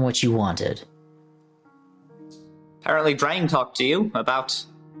you gotten what you wanted?" Apparently Drain talked to you about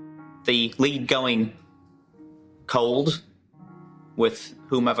the lead going cold with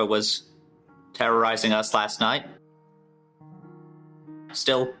whomever was terrorizing us last night.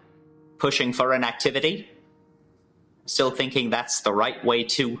 Still pushing for an activity? Still thinking that's the right way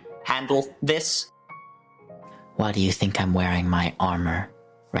to handle this? "Why do you think I'm wearing my armor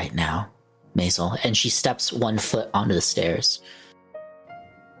right now, Maisel?" And she steps one foot onto the stairs.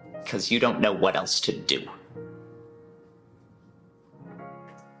 Because you don't know what else to do.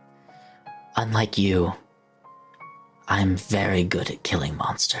 Unlike you, I'm very good at killing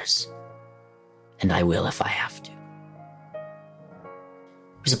monsters. And I will if I have to.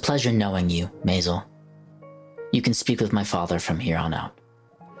 It was a pleasure knowing you, Maisel. You can speak with my father from here on out.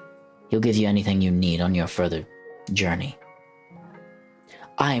 He'll give you anything you need on your further journey.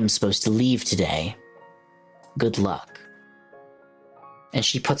 I am supposed to leave today. Good luck. And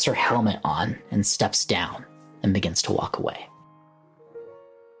she puts her helmet on and steps down and begins to walk away.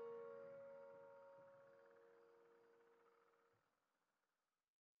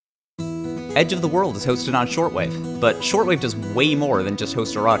 Edge of the World is hosted on Shortwave, but Shortwave does way more than just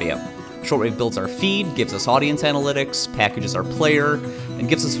host our audio. Shortwave builds our feed, gives us audience analytics, packages our player, and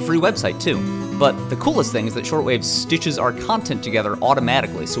gives us a free website too. But the coolest thing is that Shortwave stitches our content together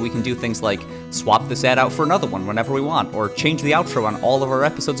automatically, so we can do things like swap this ad out for another one whenever we want, or change the outro on all of our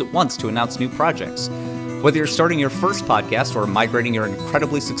episodes at once to announce new projects. Whether you're starting your first podcast or migrating your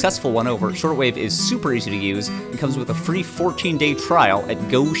incredibly successful one over, Shortwave is super easy to use and comes with a free 14-day trial at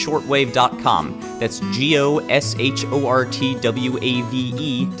goshortwave.com. That's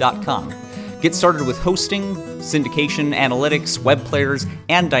GOSHORTWAVE.com. Get started with hosting, syndication, analytics, web players,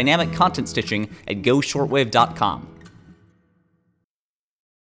 and dynamic content stitching at goshortwave.com.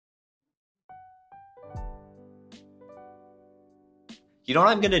 You know what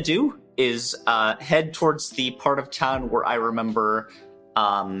I'm gonna do? Is head towards the part of town where I remember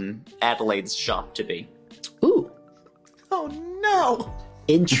Adelaide's shop to be. Ooh, Oh no!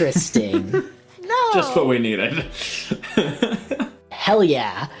 interesting. No! Just what we needed. Hell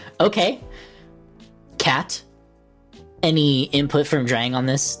yeah. Okay. Kat, any input from Drang on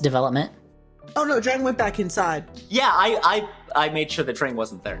this development? Oh no, Dragon went back inside. Yeah, I made sure the train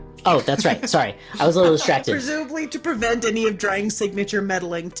wasn't there. Oh, that's right. Sorry. I was a little distracted. Presumably to prevent any of Drang's signature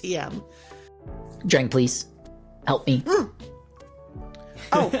meddling TM. Drang, please. Help me.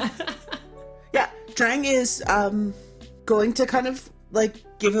 Oh. Yeah, Drang is going to kind of like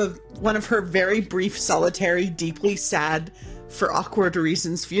give one of her very brief, solitary, deeply sad, for awkward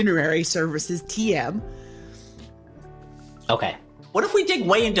reasons, funerary services TM. Okay. What if we dig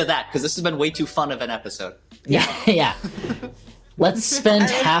way into that? Because this has been way too fun of an episode. Yeah, yeah. Let's spend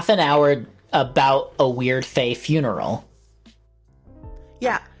half an hour about a weird fae funeral.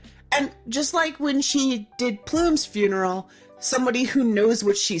 Yeah, and just like when she did Plume's funeral, somebody who knows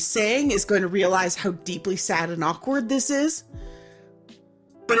what she's saying is going to realize how deeply sad and awkward this is.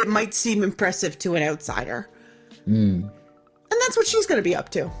 But it might seem impressive to an outsider. And that's what she's going to be up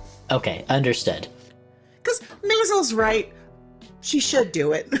to. Okay, understood. Because Maisel's right. She should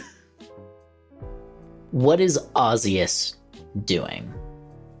do it. What is Ozzy doing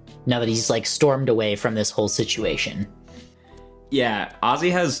now that he's like stormed away from this whole situation? Yeah,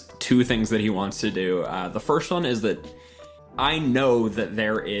 Ozzy has two things that he wants to do. The first one is that I know that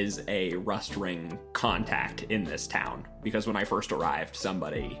there is a Rust Ring contact in this town, because when I first arrived,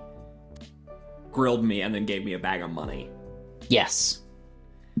 somebody grilled me and then gave me a bag of money. Yes.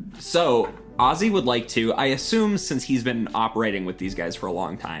 So, Ozzy would like to, I assume since he's been operating with these guys for a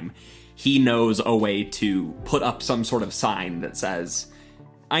long time, he knows a way to put up some sort of sign that says,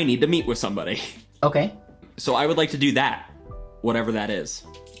 I need to meet with somebody. Okay. So I would like to do that, whatever that is.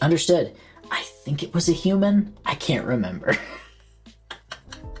 Understood. I think it was a human. I can't remember.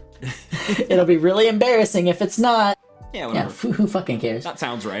 It'll be really embarrassing if it's not. Yeah, Yeah, whatever. who fucking cares? That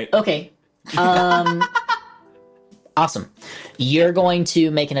sounds right. Okay. Awesome. You're going to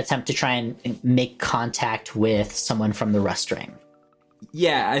make an attempt to try and make contact with someone from the Rust Ring.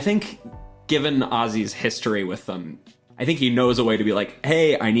 Yeah, I think given Ozzy's history with them, I think he knows a way to be like,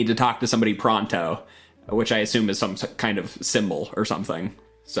 hey, I need to talk to somebody pronto, which I assume is some kind of symbol or something.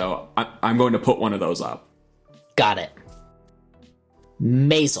 So I'm going to put one of those up. Got it.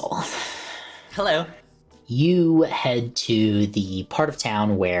 Maisel, Hello. you head to the part of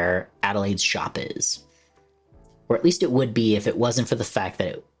town where Adelaide's shop is. Or at least it would be if it wasn't for the fact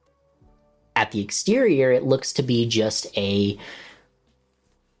that at the exterior, it looks to be just a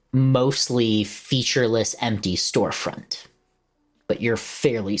mostly featureless, empty storefront. But you're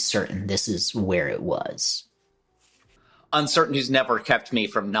fairly certain this is where it was. Uncertainty's never kept me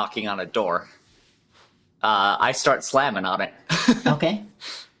from knocking on a door. I start slamming on it. Okay.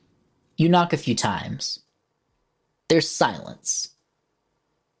 You knock a few times. There's silence.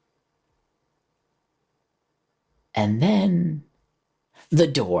 And then the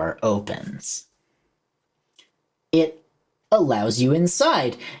door opens. It allows you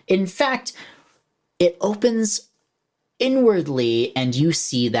inside. In fact, it opens inwardly and you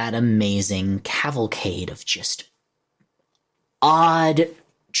see that amazing cavalcade of just odd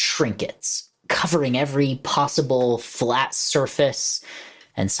trinkets covering every possible flat surface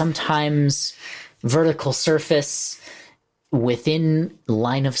and sometimes vertical surface within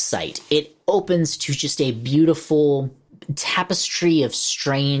line of sight. It opens to just a beautiful tapestry of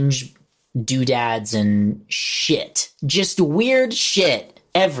strange doodads and shit. Just weird shit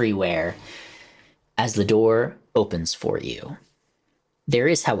everywhere as the door opens for you. There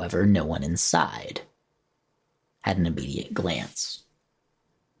is, however, no one inside. At an immediate glance.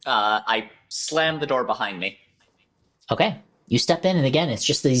 I slam the door behind me. Okay. You step in, and again, it's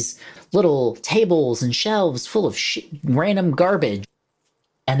just these little tables and shelves full of random garbage.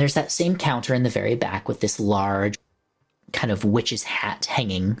 And there's that same counter in the very back with this large kind of witch's hat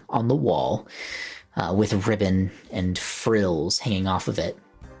hanging on the wall with ribbon and frills hanging off of it.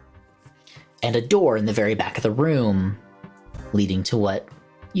 And a door in the very back of the room leading to what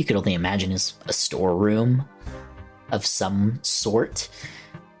you could only imagine is a storeroom of some sort.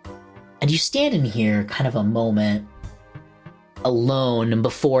 And you stand in here kind of a moment alone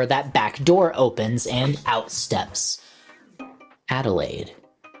before that back door opens and out steps Adelaide,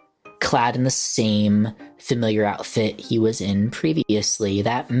 clad in the same familiar outfit he was in previously,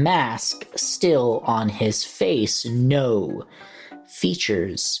 that mask still on his face, no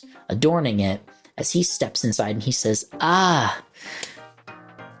features adorning it, as he steps inside and he says, "Ah,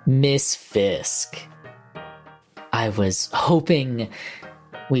 Miss Fisk. I was hoping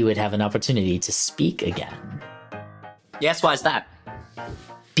we would have an opportunity to speak again." Yes, why is that?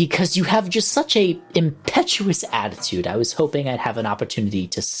 Because you have just such a impetuous attitude. I was hoping I'd have an opportunity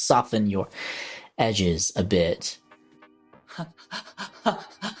to soften your edges a bit.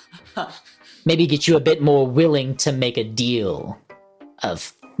 Maybe get you a bit more willing to make a deal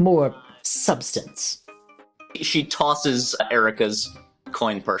of more substance. She tosses Erica's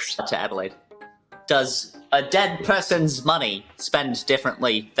coin purse to Adelaide. Does a dead person's money spend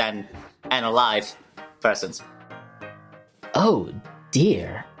differently than an alive person's? Oh,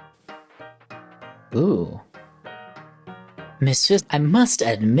 dear. Ooh. Miss Fisk, I must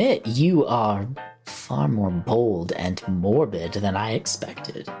admit you are far more bold and morbid than I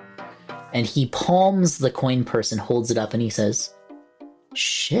expected. And he palms the coin purse and holds it up and he says,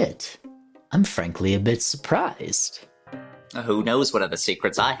 "Shit, I'm frankly a bit surprised." Who knows what other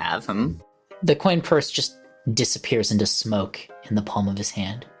secrets I have, The coin purse just disappears into smoke in the palm of his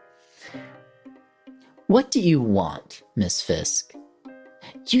hand. "What do you want, Miss Fisk?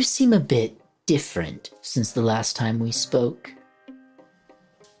 You seem a bit different since the last time we spoke."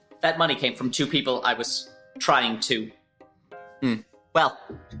 That money came from two people I was trying to, well,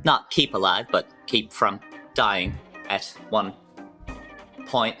 not keep alive, but keep from dying at one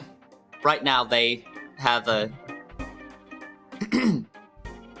point. Right now they have a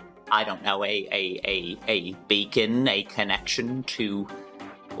I don't know, a beacon, a connection to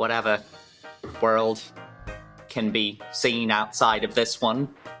whatever world can be seen outside of this one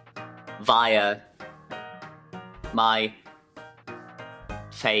via my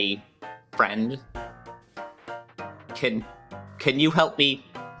Fae friend. Can you help me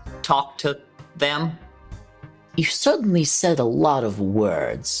talk to them? You certainly said a lot of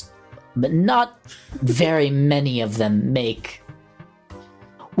words, but not very many of them make...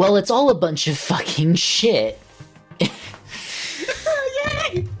 Well, it's all a bunch of fucking shit.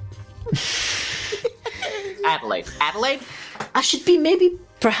 Yay! Adelaide? I should be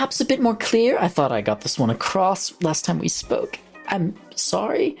perhaps a bit more clear. I thought I got this one across last time we spoke. I'm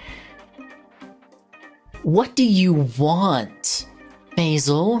sorry. What do you want,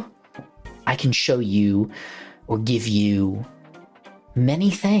 Basil? I can show you or give you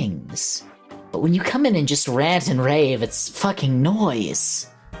many things. But when you come in and just rant and rave, it's fucking noise.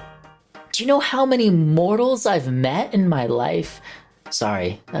 Do you know how many mortals I've met in my life?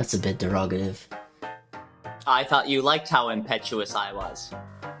 Sorry, that's a bit derogative. I thought you liked how impetuous I was.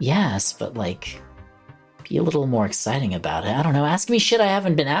 Yes, but Be a little more exciting about it. I don't know, ask me shit I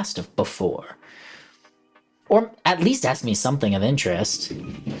haven't been asked of before. Or at least ask me something of interest.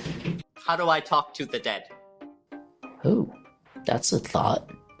 How do I talk to the dead? Ooh, that's a thought.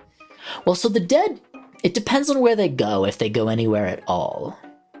 Well, so the dead, it depends on where they go, if they go anywhere at all.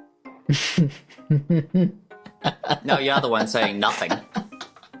 No, you're the one saying nothing.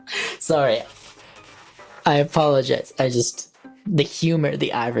 Sorry. I apologize. The humor,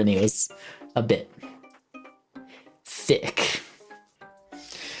 the irony was a bit thick.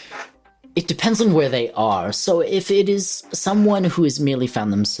 It depends on where they are. So if it is someone who has merely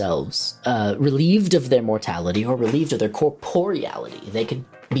found themselves relieved of their mortality or relieved of their corporeality, they could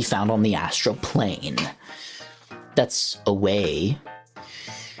be found on the astral plane. That's a way.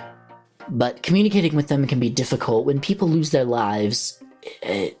 But communicating with them can be difficult. When people lose their lives,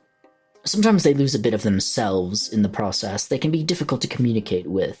 sometimes they lose a bit of themselves in the process. They can be difficult to communicate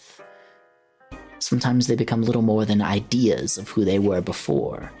with. Sometimes they become little more than ideas of who they were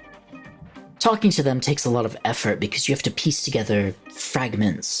before. Talking to them takes a lot of effort because you have to piece together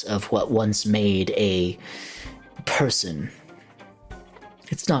fragments of what once made a person.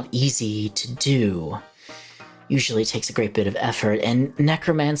 It's not easy to do. Usually it takes a great bit of effort, and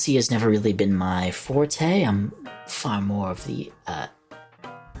necromancy has never really been my forte. I'm far more of the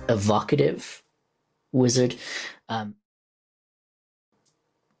evocative wizard.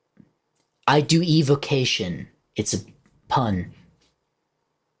 I do evocation. It's a pun.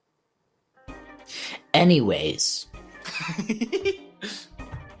 Anyways,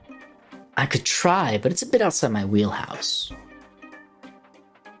 I could try, but it's a bit outside my wheelhouse.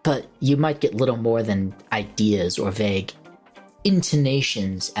 But you might get little more than ideas or vague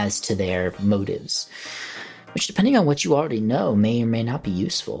intonations as to their motives, which, depending on what you already know, may or may not be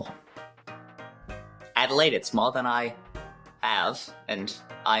useful. Adelaide, it's more than I have, and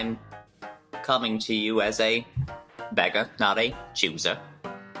I'm coming to you as a beggar, not a chooser.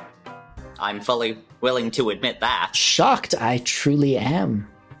 I'm fully willing to admit that. Shocked, I truly am.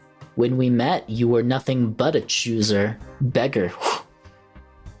 When we met, you were nothing but a chooser. Beggar.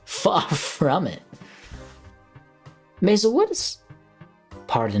 Far from it. Maisel, what is...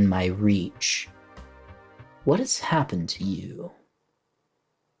 Pardon my reach. What has happened to you?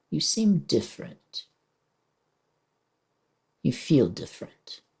 You seem different. You feel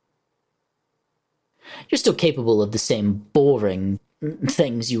different. You're still capable of the same boring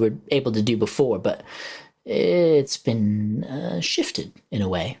things you were able to do before, but it's been shifted in a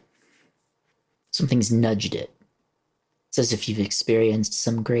way. Something's nudged it. It's as if you've experienced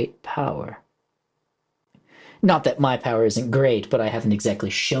some great power. Not that my power isn't great, but I haven't exactly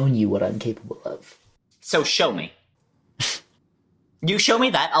shown you what I'm capable of. So show me. You show me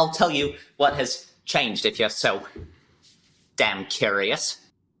that, I'll tell you what has changed if you're so damn curious.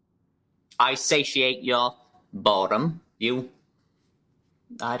 I satiate your boredom. You,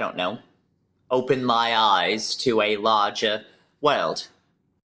 I don't know, open my eyes to a larger world.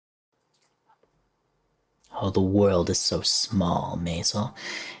 Oh, the world is so small, Maisel.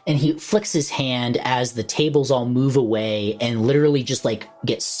 And he flicks his hand as the tables all move away and literally just, like,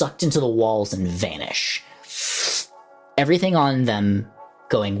 get sucked into the walls and vanish. Everything on them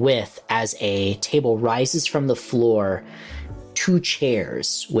going with as a table rises from the floor, 2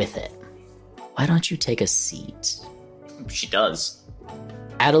 chairs with it. Why don't you take a seat? She does.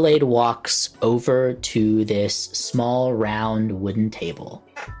 Adelaide walks over to this small, round wooden table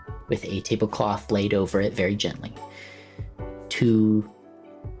with a tablecloth laid over it very gently. 2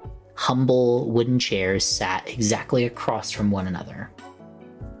 humble wooden chairs sat exactly across from one another.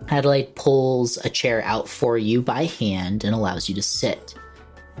 Adelaide pulls a chair out for you by hand and allows you to sit.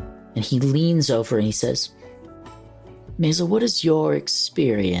 And he leans over and he says, Maisel, what is your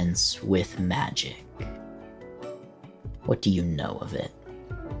experience with magic? What do you know of it?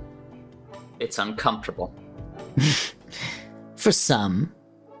 It's uncomfortable. For some,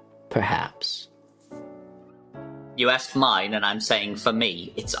 perhaps. You asked mine, and I'm saying for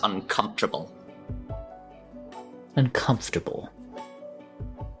me, it's uncomfortable. Uncomfortable.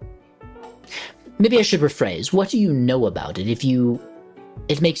 Maybe I should rephrase. What do you know about it?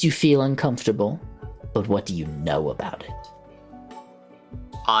 It makes you feel uncomfortable, but what do you know about it?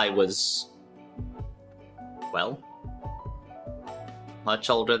 I was, well, much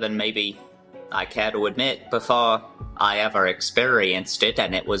older than maybe I care to admit before I ever experienced it,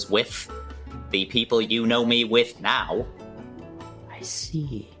 and it was with the people you know me with now. I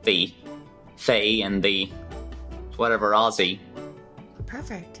see. The Fae and the whatever Ozzy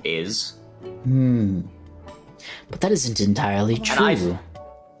Perfect. is. But that isn't entirely true.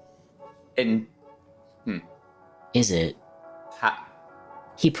 In Is it?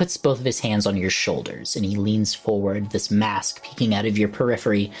 He puts both of his hands on your shoulders, and he leans forward, this mask peeking out of your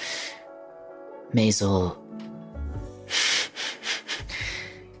periphery. Maisel,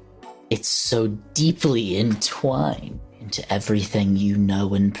 it's so deeply entwined into everything you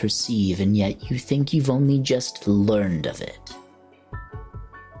know and perceive, and yet you think you've only just learned of it.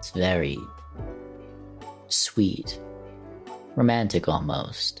 It's very sweet, romantic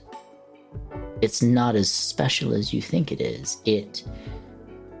almost. It's not as special as you think it is. It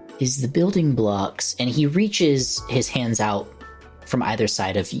is the building blocks, and he reaches his hands out from either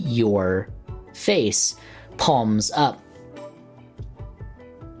side of your face, palms up.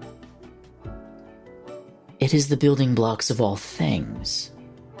 It is the building blocks of all things.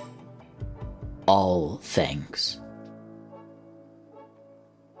 All things.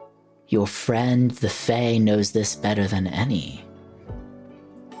 Your friend, the Fae, knows this better than any.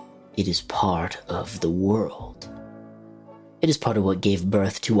 It is part of the world. It is part of what gave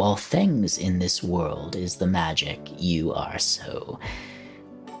birth to all things in this world, is the magic you are so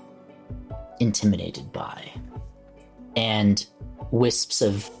intimidated by. And wisps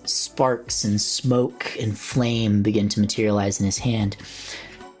of sparks and smoke and flame begin to materialize in his hand.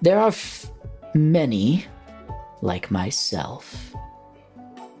 There are many, like myself,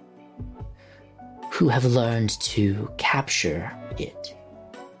 who have learned to capture it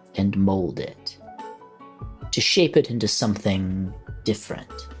and mold it, to shape it into something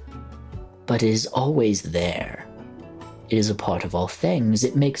different. But it is always there. It is a part of all things.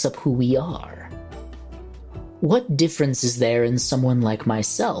 It makes up who we are. What difference is there in someone like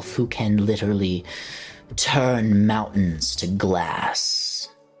myself who can literally turn mountains to glass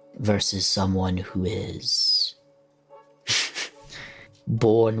versus someone who is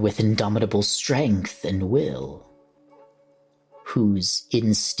born with indomitable strength and will, whose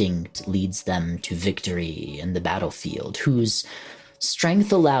instinct leads them to victory in the battlefield, whose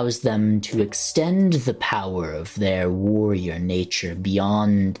strength allows them to extend the power of their warrior nature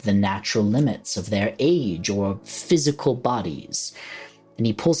beyond the natural limits of their age or physical bodies. And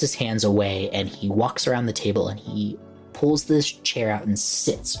he pulls his hands away, and he walks around the table, and he pulls this chair out and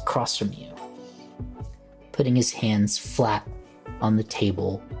sits across from you, putting his hands flat on the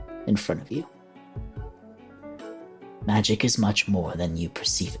table in front of you. Magic is much more than you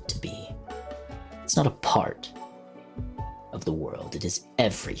perceive it to be. It's not a part of the world, it is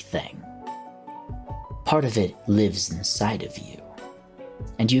everything. Part of it lives inside of you,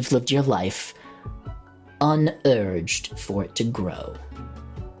 and you've lived your life unurged for it to grow.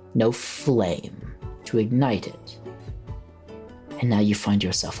 No flame to ignite it. And now you find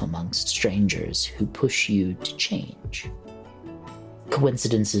yourself amongst strangers who push you to change.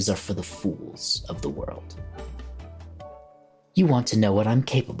 Coincidences are for the fools of the world. You want to know what I'm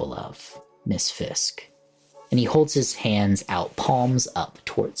capable of, Miss Fisk. And he holds his hands out, palms up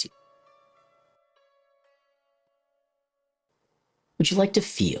towards you. Would you like to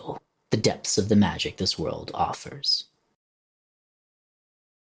feel the depths of the magic this world offers?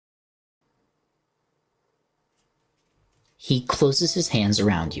 He closes his hands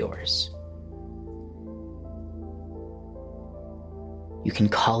around yours. You can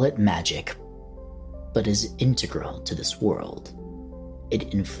call it magic, but is integral to this world.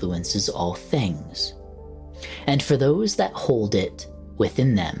 It influences all things. And for those that hold it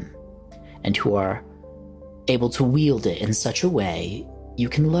within them, and who are able to wield it in such a way, you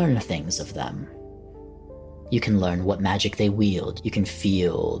can learn things of them. You can learn what magic they wield. You can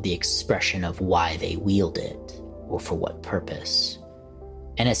feel the expression of why they wield it, or for what purpose.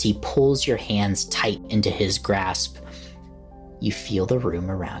 And as he pulls your hands tight into his grasp, you feel the room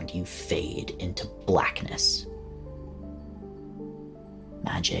around you fade into blackness.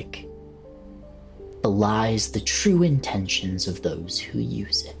 Magic belies the true intentions of those who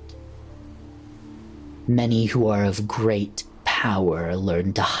use it. Many who are of great power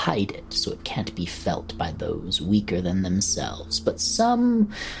learn to hide it so it can't be felt by those weaker than themselves, but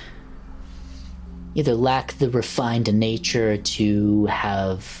some either lack the refined nature to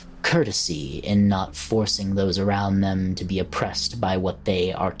have courtesy in not forcing those around them to be oppressed by what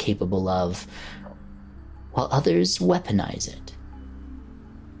they are capable of, while others weaponize it.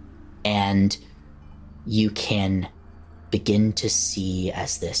 And you can begin to see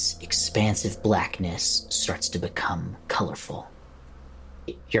as this expansive blackness starts to become colorful.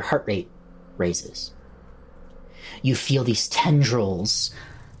 Your heart rate raises. You feel these tendrils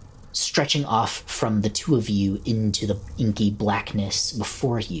stretching off from the two of you into the inky blackness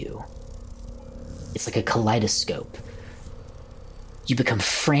before you. It's like a kaleidoscope. You become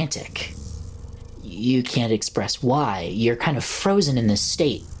frantic. You can't express why. You're kind of frozen in this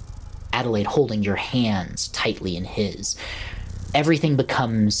state. Adelaide holding your hands tightly in his. everything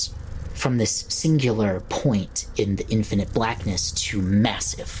becomes, from this singular point in the infinite blackness, to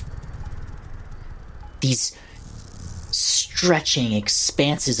massive. These stretching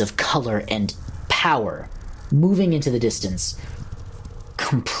expanses of color and power moving into the distance,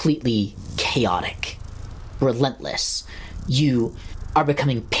 completely chaotic, relentless. You are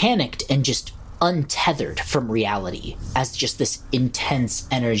becoming panicked and just untethered from reality as just this intense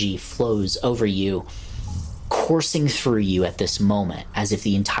energy flows over you, coursing through you at this moment, as if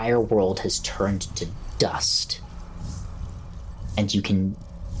the entire world has turned to dust. And you can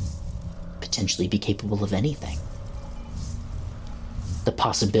potentially be capable of anything. The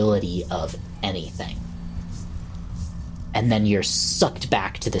possibility of anything. And then you're sucked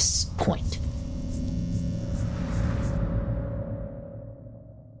back to this point.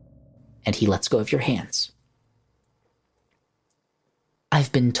 And he lets go of your hands.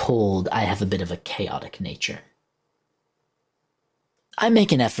 I've been told I have a bit of a chaotic nature. I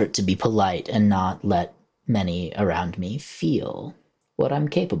make an effort to be polite and not let many around me feel what I'm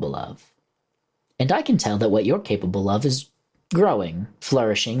capable of. And I can tell that what you're capable of is growing,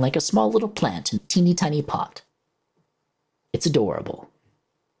 flourishing like a small little plant in a teeny tiny pot. It's adorable.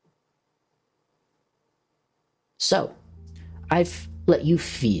 So, I've let you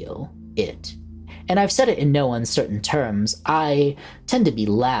feel it. And I've said it in no uncertain terms. I tend to be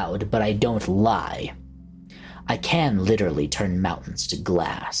loud, but I don't lie. I can literally turn mountains to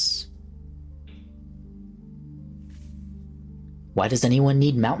glass. Why does anyone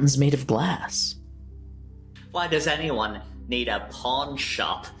need mountains made of glass? Why does anyone need a pawn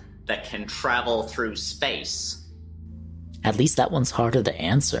shop that can travel through space? At least that one's harder to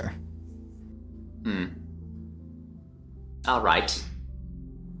answer. Alright.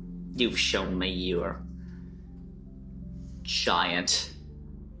 You've shown me your giant,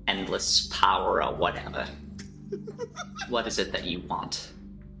 endless power or whatever. What is it that you want?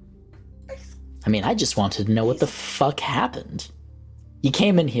 I mean, I just wanted to know what the fuck happened. You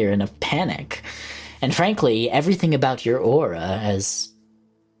came in here in a panic. And frankly, everything about your aura as...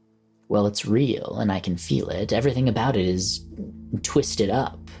 well, it's real, and I can feel it. Everything about it is twisted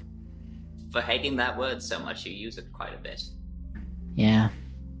up. For hating that word so much, you use it quite a bit. Yeah.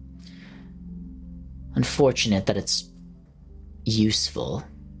 Unfortunate that it's useful.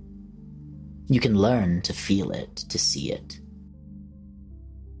 You can learn to feel it, to see it.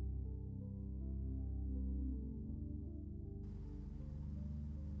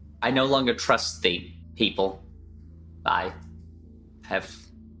 I no longer trust the people I have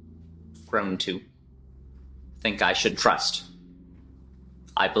grown to think I should trust.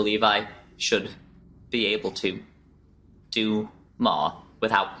 I believe I should be able to do more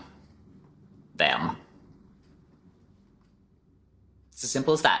without them. It's as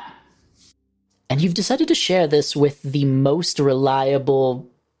simple as that. And you've decided to share this with the most reliable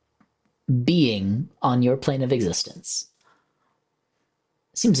being on your plane of existence.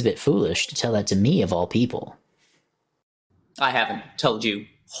 Seems a bit foolish to tell that to me, of all people. I haven't told you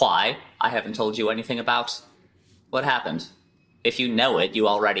why. I haven't told you anything about what happened. If you know it, you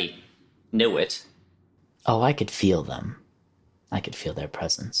already knew it. Oh, I could feel them. I could feel their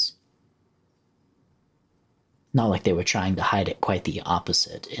presence. Not like they were trying to hide it, quite the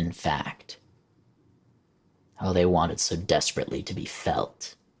opposite, in fact. Oh, they wanted so desperately to be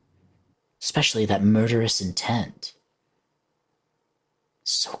felt. Especially that murderous intent.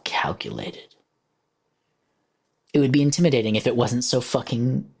 So calculated. It would be intimidating if it wasn't so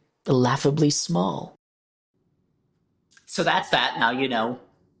fucking laughably small. So that's that. Now you know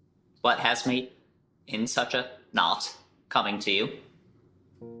what has me in such a knot coming to you.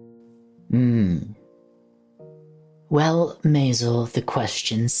 Well, Maisel, the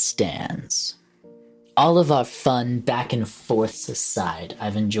question stands. All of our fun back and forths aside,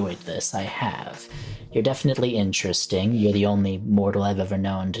 I've enjoyed this. I have. You're definitely interesting. You're the only mortal I've ever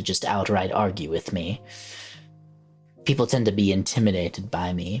known to just outright argue with me. People tend to be intimidated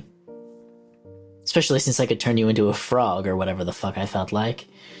by me. Especially since I could turn you into a frog or whatever the fuck I felt like.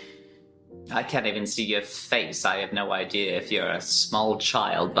 I can't even see your face. I have no idea if you're a small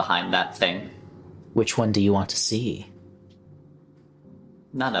child behind that thing. Which one do you want to see?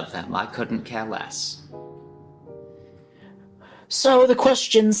 None of them. I couldn't care less. So the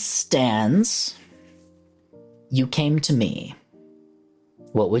question stands. You came to me.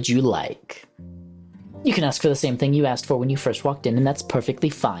 What would you like? You can ask for the same thing you asked for when you first walked in, and that's perfectly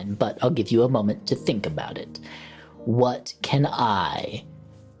fine, but I'll give you a moment to think about it. What can I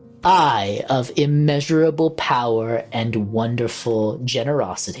of immeasurable power and wonderful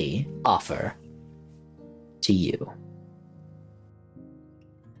generosity, offer to you?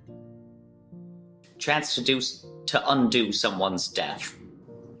 Chance to to undo someone's death.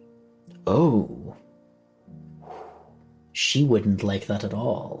 Oh. She wouldn't like that at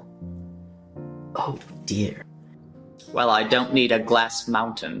all. Oh, dear. Well, I don't need a glass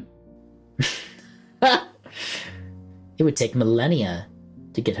mountain. It would take millennia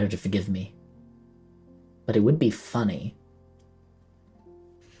to get her to forgive me. But it would be funny.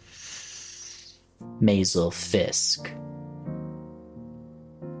 Maisel Fisk.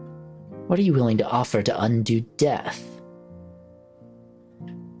 What are you willing to offer to undo death?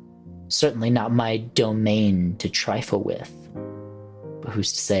 Certainly not my domain to trifle with. But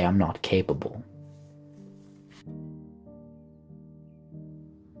who's to say I'm not capable?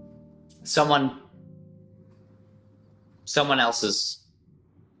 Someone else's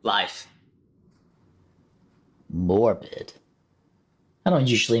life. Morbid. I don't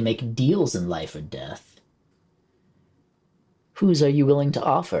usually make deals in life or death. Whose are you willing to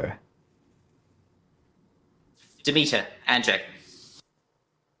offer? Demeter, Anjay.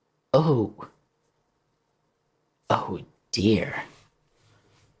 Oh. Oh, dear.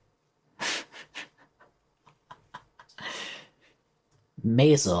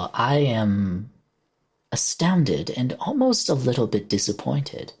 Maisel, I am astounded and almost a little bit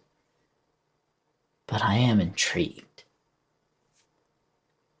disappointed. But I am intrigued.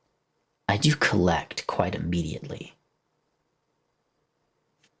 I do collect quite immediately.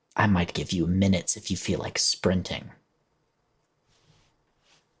 I might give you minutes if you feel like sprinting.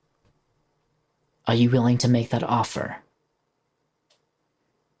 Are you willing to make that offer?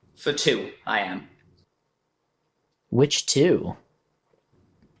 For 2, I am. Which 2?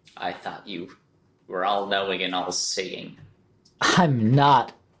 I thought you were all-knowing and all-seeing. I'm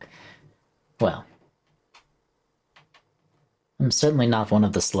not. Well, I'm certainly not one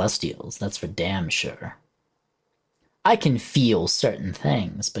of the Celestials, that's for damn sure. I can feel certain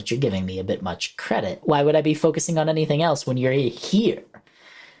things, but you're giving me a bit much credit. Why would I be focusing on anything else when you're here,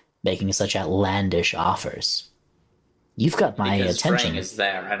 making such outlandish offers? You've got my attention. Because Drang is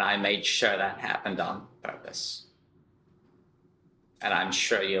there, and I made sure that happened on purpose. And I'm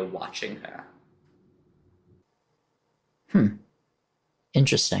sure you're watching her.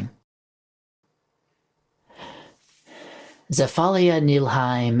 Interesting. Zephalia,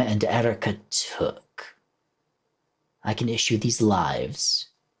 Nilheim, and Erika Took. I can issue these lives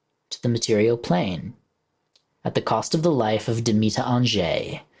to the material plane at the cost of the life of Demeter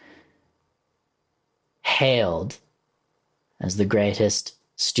Anjay, hailed as the greatest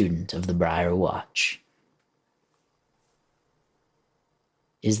student of the Briar Watch.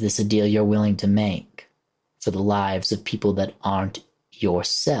 Is this a deal you're willing to make for the lives of people that aren't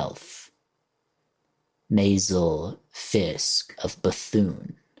yourself? Maisel Fisk of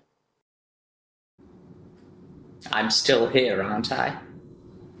Bethune. I'm still here, aren't I?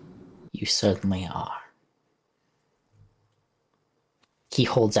 You certainly are. He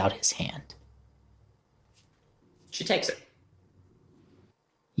holds out his hand. She takes it.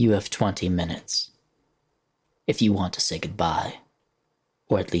 You have 20 minutes. If you want to say goodbye,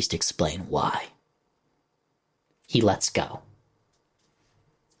 or at least explain why. He lets go.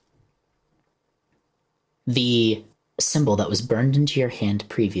 The symbol that was burned into your hand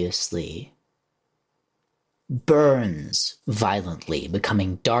previously burns violently,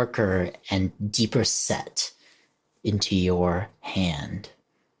 becoming darker and deeper set into your hand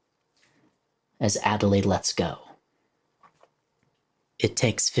as Adelaide lets go. It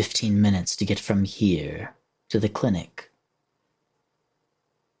takes 15 minutes to get from here to the clinic.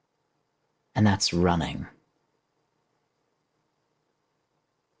 And that's running.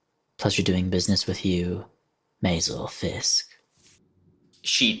 Pleasure doing business with you, Maisel Fisk.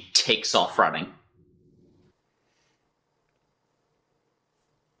 She takes off running.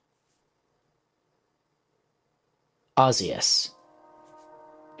 Ozius.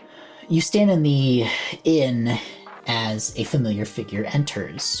 You stand in the inn as a familiar figure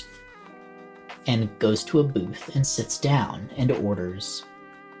enters and goes to a booth and sits down and orders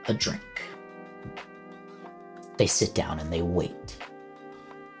a drink. They sit down and they wait.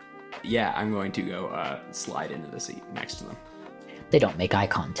 Yeah, I'm going to go slide into the seat next to them. They don't make eye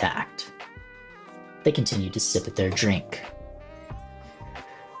contact. They continue to sip at their drink.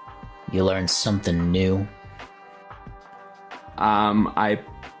 You learn something new. I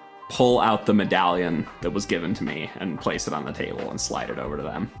pull out the medallion that was given to me and place it on the table and slide it over to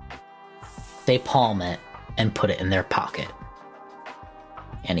them. They palm it and put it in their pocket.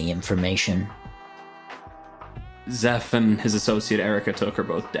 Any information? Zeph and his associate Erika Took are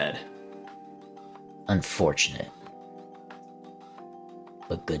both dead. Unfortunate.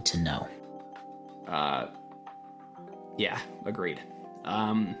 But good to know. Yeah, agreed.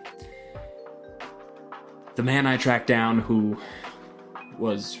 The man I tracked down who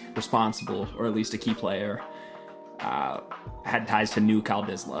was responsible, or at least a key player, had ties to New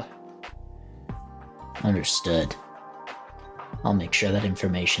Kaldisla. Understood. I'll make sure that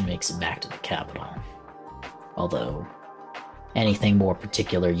information makes it back to the capital. Although, anything more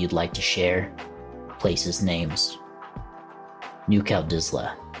particular you'd like to share? Places, names. New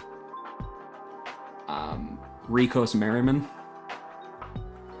Kaldisla. Rikos Merriman.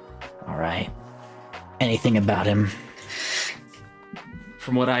 Alright. Anything about him?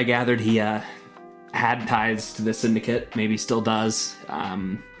 From what I gathered, he had ties to the Syndicate, maybe still does.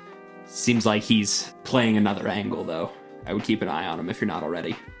 Seems like he's playing another angle, though. I would keep an eye on him if you're not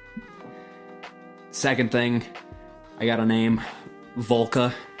already. Second thing, I got a name.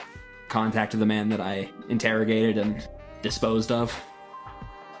 Volka. Contacted the man that I interrogated and disposed of.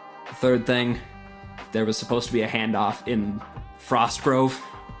 Third thing, there was supposed to be a handoff in Frostgrove.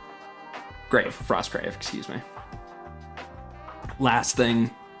 Frostgrave, excuse me. Last thing,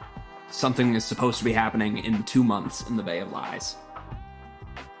 something is supposed to be happening in 2 months in the Bay of Lies.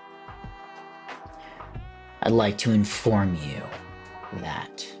 I'd like to inform you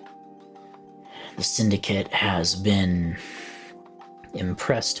that the Syndicate has been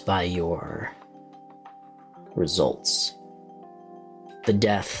impressed by your results. The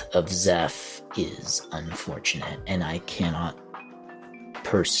death of Zeph is unfortunate, and I cannot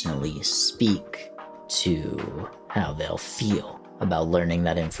personally speak to how they'll feel about learning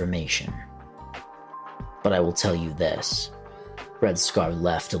that information. But I will tell you this. Red Scar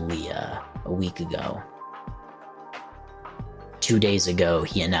left Aaliyah a week ago. 2 days ago,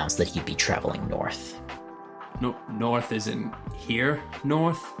 he announced that he'd be traveling north. No, north is in here?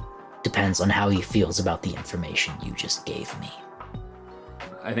 North? Depends on how he feels about the information you just gave me.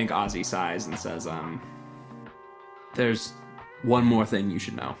 I think Ozzy sighs and says, there's one more thing you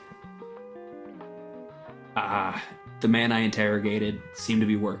should know. The man I interrogated seemed to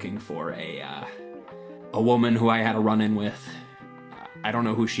be working for a woman who I had a run-in with. I don't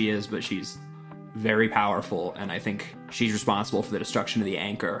know who she is, but she's very powerful, and I think she's responsible for the destruction of the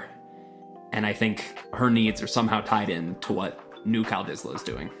Anchor. And I think her needs are somehow tied in to what New Kaldisla is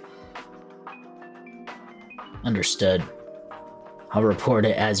doing. Understood. I'll report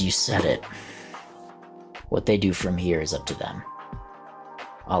it as you said it. What they do from here is up to them.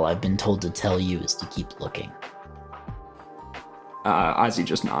 All I've been told to tell you is to keep looking. Ozzy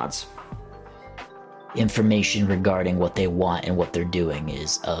just nods. Information regarding what they want and what they're doing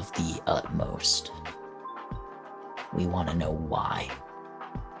is of the utmost. We want to know why.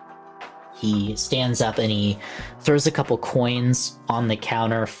 He stands up and he throws a couple coins on the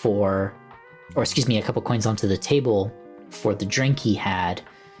counter a couple coins onto the table for the drink he had,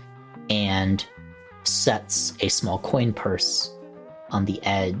 and sets a small coin purse on the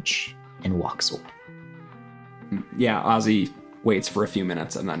edge and walks away. Yeah, Ozzy waits for a few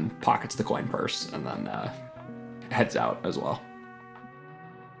minutes and then pockets the coin purse and then heads out as well.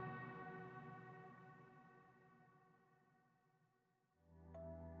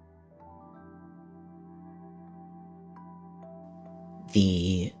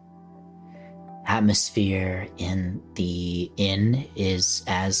 The atmosphere in the inn is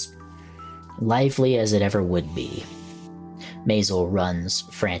as lively as it ever would be. Maisel runs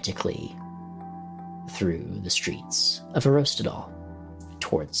frantically through the streets of Arostadal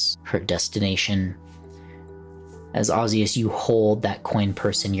towards her destination. As Ozzy, you hold that coin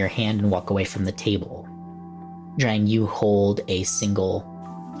purse in your hand and walk away from the table. Drang, you hold a single,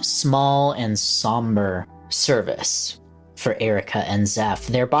 small and somber service for Erica and Zeph.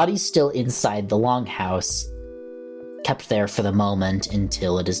 Their bodies still inside the longhouse, kept there for the moment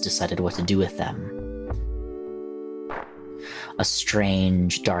until it is decided what to do with them. A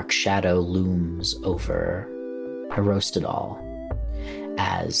strange, dark shadow looms over Arostadal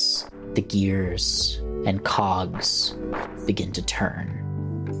as the gears and cogs begin to turn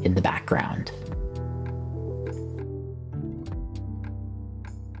in the background.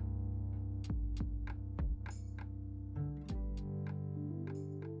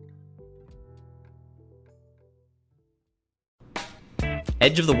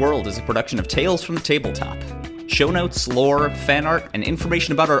 Edge of the World is a production of Tales from the Tabletop. Show notes, lore, fan art, and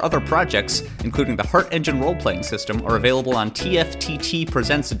information about our other projects, including the Heart Engine role-playing system, are available on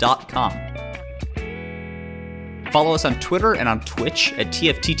tfttpresents.com. Follow us on Twitter and on Twitch at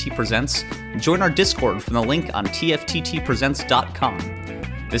tfttpresents, and join our Discord from the link on tfttpresents.com.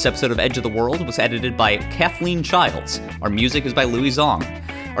 This episode of Edge of the World was edited by Kathleen Childs. Our music is by Louis Zong.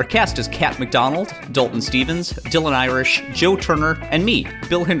 Our cast is Kat McDonald, Dalton Stevens, Dylan Irish, Joe Turner, and me,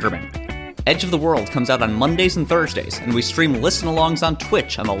 Bill Hinderman. Edge of the World comes out on Mondays and Thursdays, and we stream listen-alongs on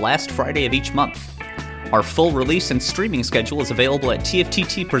Twitch on the last Friday of each month. Our full release and streaming schedule is available at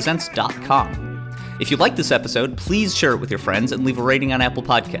tfttpresents.com. If you like this episode, please share it with your friends and leave a rating on Apple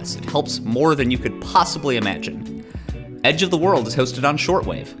Podcasts. It helps more than you could possibly imagine. Edge of the World is hosted on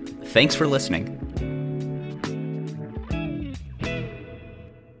Shortwave. Thanks for listening.